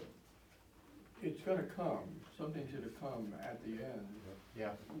fact that it's gonna come, something to come at the end.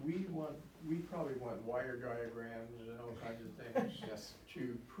 Yeah. We probably want wire diagrams and all kinds of things Yes.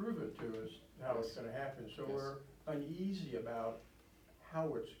 to prove it to us, how it's gonna happen, so Yes. we're uneasy about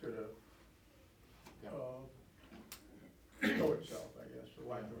how it's gonna, show itself, I guess, for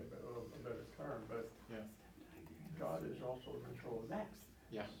lack of a better term, but Yeah. God is also in control of that.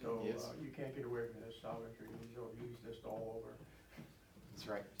 Yeah. So, He is. you can't get away from his sovereignty, he's just all over. That's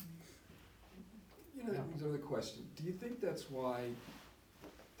right. That brings another question. Do you think that's why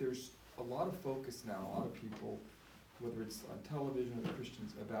there's a lot of focus now, a lot of people, whether it's on television or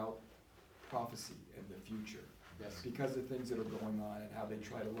Christians, about prophecy and the future? Yes. Because of things that are going on and how they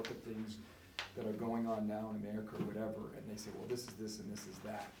try to look at things that are going on now in America or whatever, and they say, well, this is this and this is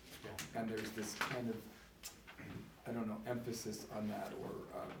that. Yeah. And there's this kind of, emphasis on that, or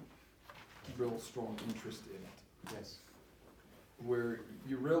real strong interest in it. Yes. Where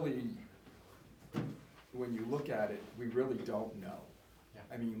you really, when you look at it, we really don't know.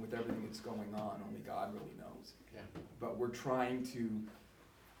 Yeah. With everything that's going on, only God really knows. Yeah. But we're trying to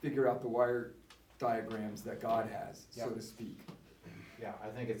figure out the wire diagrams that God has, so Yeah. to speak. Yeah, I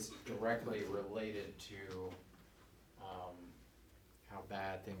think it's directly related to how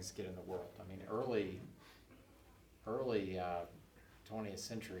bad things get in the world. Early 20th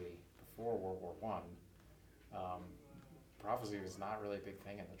century, before World War I, prophecy was not really a big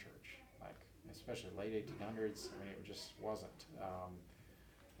thing in the church. Especially late 1800s, it just wasn't.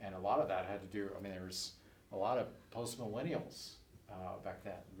 And a lot of that had to do, there was a lot of post-millennials back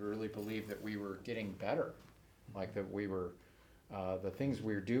then who really believed that we were getting better, that we were, the things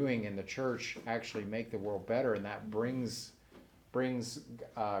we were doing in the church actually make the world better, and that brings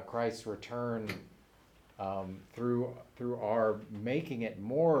Christ's return through our making it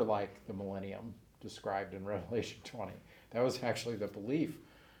more like the millennium described in Revelation 20. That was actually the belief.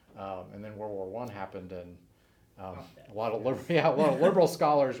 And then World War I happened, and a lot of liberal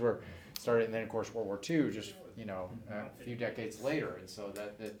scholars were started, and then of course World War II just a few decades later, and so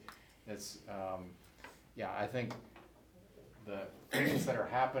that's I think the things that are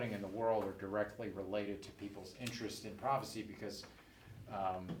happening in the world are directly related to people's interest in prophecy, because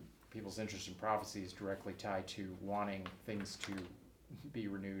people's interest in prophecy is directly tied to wanting things to be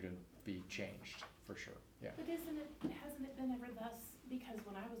renewed and be changed, for sure. Yeah. But hasn't it been ever thus? Because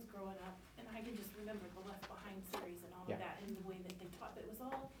when I was growing up, and I can just remember the Left Behind series and all of that, and the way that they taught, it was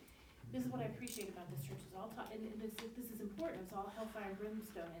all, this is what I appreciate about this church, is all taught, and this is important, it's all hellfire and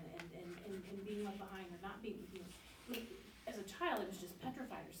brimstone, and being left behind or not being, as a child, it was just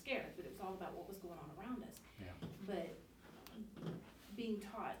petrified or scared, but it was all about what was going on around us. Yeah. But being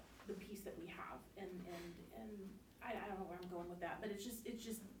taught the peace that we have, and I don't know where I'm going with that, but it's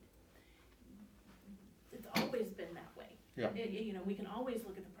always been that way. Yeah. We can always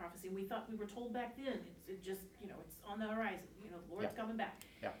look at the prophecy, and we were told back then, it's on the horizon, the Lord's coming back.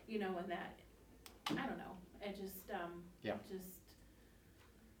 Yeah. And that, I don't know, I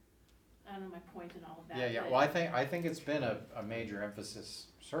don't know my point in all of that. Yeah. but- Well, I think it's been a major emphasis,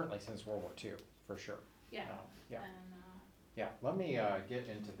 certainly since World War II, for sure. Yeah. Yeah. And, Yeah, let me get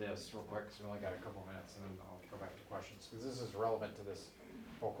into this real quick, because we only got a couple minutes, and then I'll go back to questions, because this is relevant to this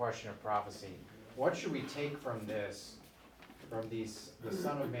whole question of prophecy. What should we take from this, from the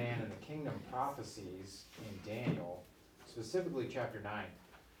Son of Man and the Kingdom prophecies in Daniel, specifically chapter 9,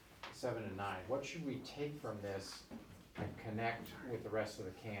 7 and 9? What should we take from this and connect with the rest of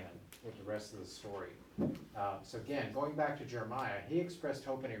the canon, with the rest of the story? So again, going back to Jeremiah, he expressed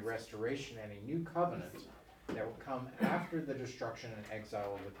hope in a restoration and a new covenant that will come after the destruction and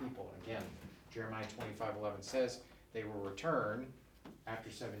exile of the people. Again, Jeremiah 25:11 says they will return after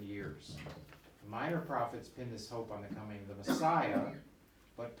 70 years. The minor prophets pin this hope on the coming of the Messiah,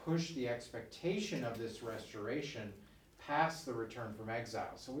 but push the expectation of this restoration past the return from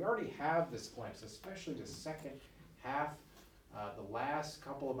exile. So we already have this glimpse, especially the second half, the last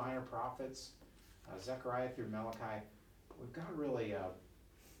couple of minor prophets, Zechariah through Malachi. We've got really,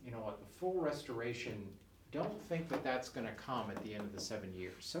 the full restoration. Don't think that that's going to come at the end of the 7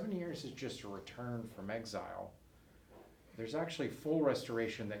 years. 7 years is just a return from exile. There's actually full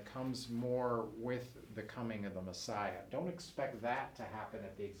restoration that comes more with the coming of the Messiah. Don't expect that to happen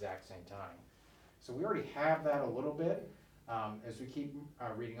at the exact same time. So we already have that a little bit. As we keep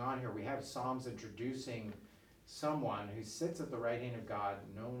reading on here, we have Psalms introducing someone who sits at the right hand of God,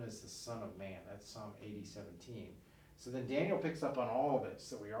 known as the Son of Man. That's Psalm 80:17. So then Daniel picks up on all of this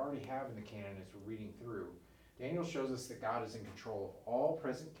that we already have in the canon as we're reading through. Daniel shows us that God is in control of all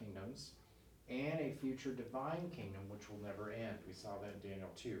present kingdoms and a future divine kingdom which will never end. We saw that in Daniel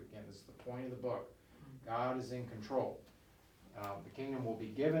 2. Again, this is the point of the book. God is in control. The kingdom will be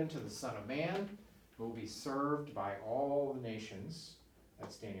given to the Son of Man, who will be served by all the nations.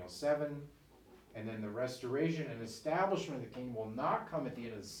 That's Daniel 7. And then the restoration and establishment of the kingdom will not come at the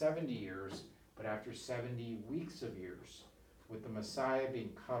end of the 70 years, but after 70 weeks of years, with the Messiah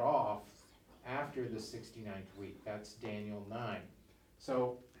being cut off after the 69th week. That's Daniel 9.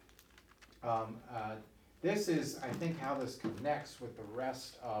 So this is, I think, how this connects with the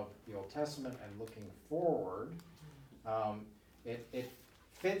rest of the Old Testament and looking forward. It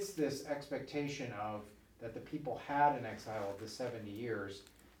fits this expectation of that the people had in exile of the 70 years,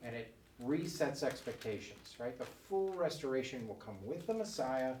 and it resets expectations, right? The full restoration will come with the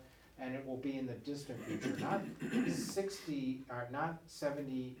Messiah, and it will be in the distant future, not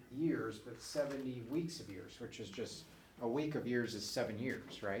 70 years, but 70 weeks of years, which is just a week of years is 7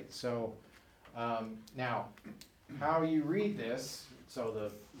 years, right? So now, how you read this,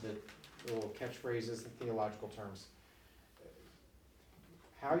 so the little catchphrases, the theological terms,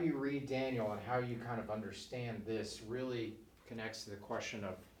 how you read Daniel and how you kind of understand this really connects to the question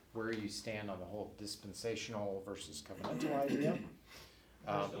of where you stand on the whole dispensational versus covenantal idea.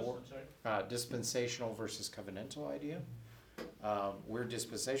 Dispensational versus covenantal idea. We're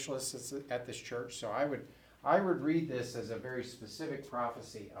dispensationalists at this church, so I would read this as a very specific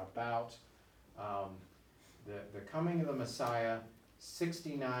prophecy about the coming of the Messiah,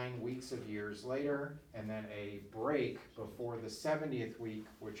 69 weeks of years later, and then a break before the 70th week,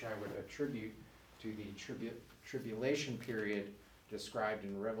 which I would attribute to the tribulation period described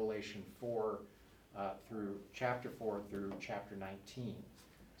in Revelation 4 through chapter 4 through chapter 19.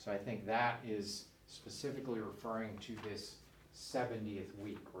 So I think that is specifically referring to this 70th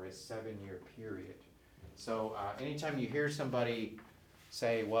week, or a 7-year period. So anytime you hear somebody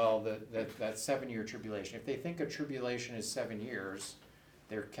say, well, that 7-year tribulation, if they think a tribulation is 7 years,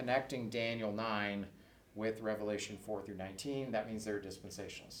 they're connecting Daniel 9 with Revelation 4 through 19. That means they're a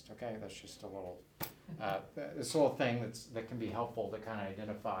dispensationalist. Okay, that's just a little this little thing that can be helpful to kind of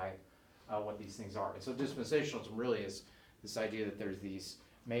identify what these things are. And so dispensationalism really is this idea that there's these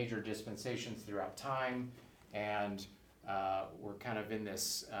major dispensations throughout time, and we're kind of in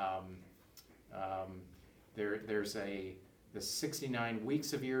this. There's the 69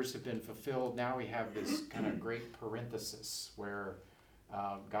 weeks of years have been fulfilled. Now we have this kind of great parenthesis where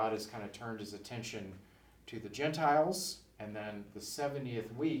God has kind of turned his attention to the Gentiles, and then the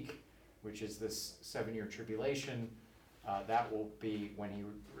 70th week, which is this 7-year tribulation, that will be when he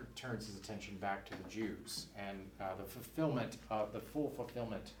turns his attention back to the Jews and the full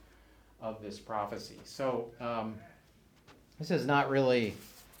fulfillment of this prophecy. So this is not really,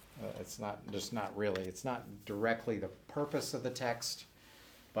 it's not directly the purpose of the text,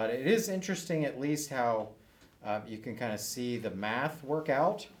 but it is interesting at least how you can kind of see the math work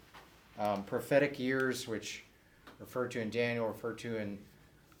out. Prophetic years, which referred to in Daniel, referred to in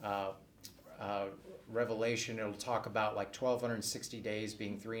Revelation, it'll talk about like 1,260 days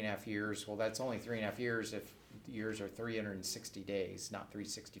being 3.5 years. Well, that's only 3.5 years if the years are 360 days, not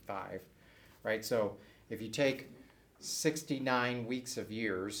 365, right? So if you take 69 weeks of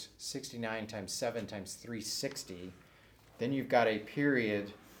years, 69 times 7 times 360, then you've got a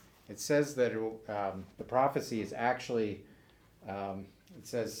period. It says that the prophecy is actually, it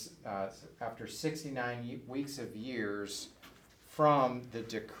says after 69 weeks of years from the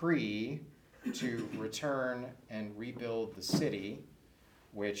decree to return and rebuild the city,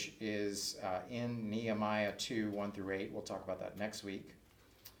 which is in Nehemiah 2, 1 through 8. We'll talk about that next week.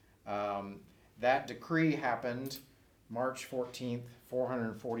 That decree happened March 14th,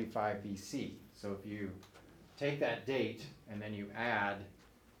 445 BC. So if you take that date and then you add,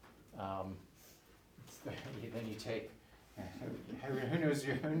 then you take,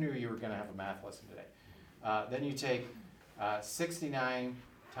 who knew you were going to have a math lesson today? Then you take 69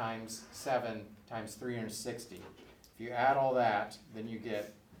 times 7 times 360. If you add all that, then you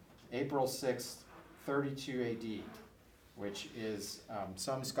get April 6th, 32 AD, which is,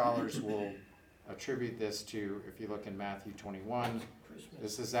 some scholars will attribute this to, if you look in Matthew 21,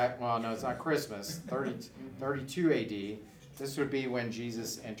 this is well, no, it's not Christmas, 32 AD. This would be when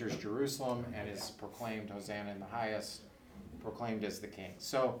Jesus enters Jerusalem and is proclaimed Hosanna in the highest, proclaimed as the king.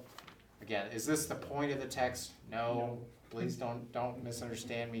 So, again, is this the point of the text? No. Please don't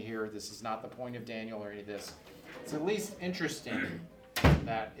misunderstand me here. This is not the point of Daniel or any of this. It's at least interesting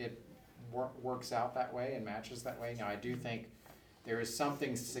that it works out that way and matches that way. Now, I do think there is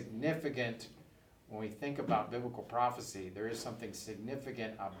something significant when we think about biblical prophecy. There is something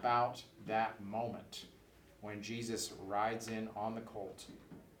significant about that moment when Jesus rides in on the colt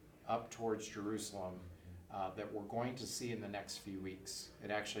up towards Jerusalem that we're going to see in the next few weeks.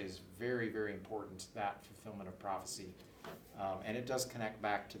 It actually is very, very important, that fulfillment of prophecy. And it does connect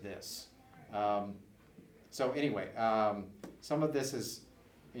back to this. So anyway, some of this is,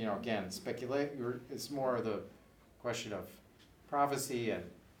 again, it's more of the question of prophecy and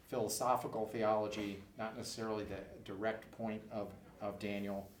philosophical theology, not necessarily the direct point of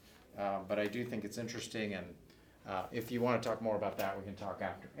Daniel. But I do think it's interesting, and if you want to talk more about that, we can talk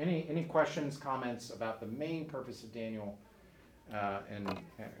after. Any questions, comments about the main purpose of Daniel, and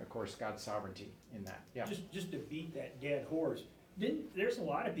of course God's sovereignty in that? Yeah. Just to beat that dead horse, there's a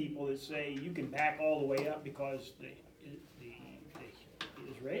lot of people that say you can back all the way up because the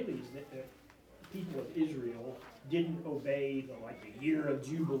Israelis, the people of Israel, didn't obey the year of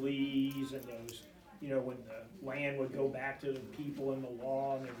jubilees and those, when the land would go back to the people and the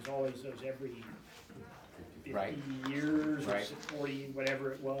law, and there was always those every 50 years or 40,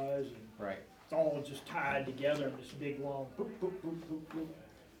 whatever it was. And it's all just tied together in this big long boop, boop, boop, boop, boop.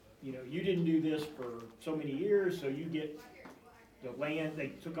 You didn't do this for so many years, so you get the land.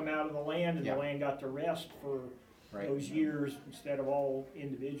 They took them out of the land, and the land got to rest for those years instead of all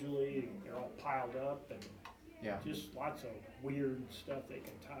individually. They're all piled up, and just lots of weird stuff they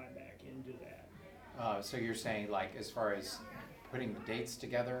can tie back into that. So you're saying, as far as putting the dates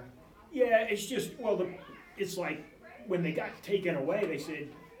together? Yeah, it's just, it's like when they got taken away, they said,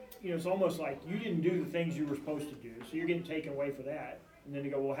 it's almost like you didn't do the things you were supposed to do, so you're getting taken away for that. And then they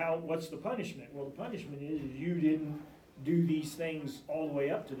go, what's the punishment? Well, the punishment is you didn't do these things all the way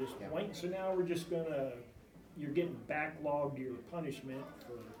up to this point, so now we're just you're getting backlogged your punishment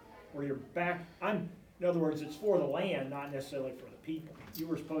or you're back. In other words, it's for the land, not necessarily for the people. You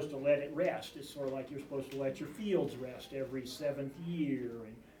were supposed to let it rest. It's sort of like you're supposed to let your fields rest every 7th year,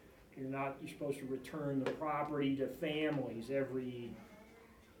 and you're supposed to return the property to families every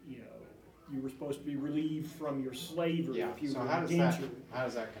supposed to be relieved from your slavery Yeah, if you so were how does that, indentured. how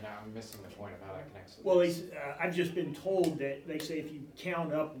does that connect? I'm missing the point of how that connects to Well, this. I've just been told that they say if you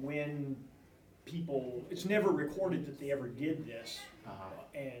count up when people, it's never recorded that they ever did this. Uh-huh.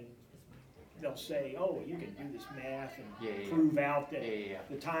 And they'll say, oh, you can do this math Yeah, yeah, and yeah. prove out Yeah, that yeah, yeah,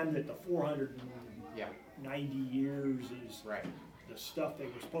 the time that the 490 yeah, years is right, the stuff they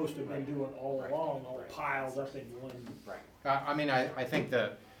were supposed to have been doing all Right. along, all Right. piled up in one. right. I mean, I think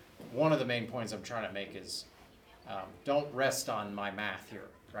that one of the main points I'm trying to make is, don't rest on my math here,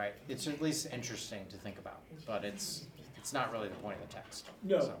 right? It's at least interesting to think about, but it's not really the point of the text.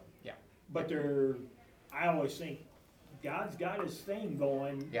 No. So, yeah, But I always think God's got his thing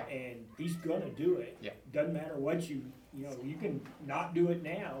going, Yeah. and he's gonna do it. Yeah. Doesn't matter what you can not do it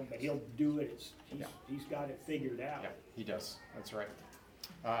now, but he'll do it. Yeah. He's got it figured out. yeah, he does, that's right.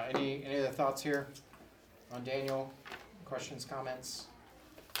 Any other thoughts here on Daniel? Questions, comments?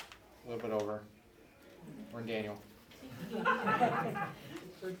 A little bit over. We're in Daniel.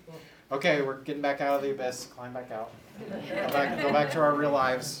 Okay, we're getting back out of the abyss, climb back out. Go back to our real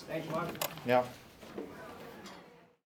lives. Thanks, Mark. Yep.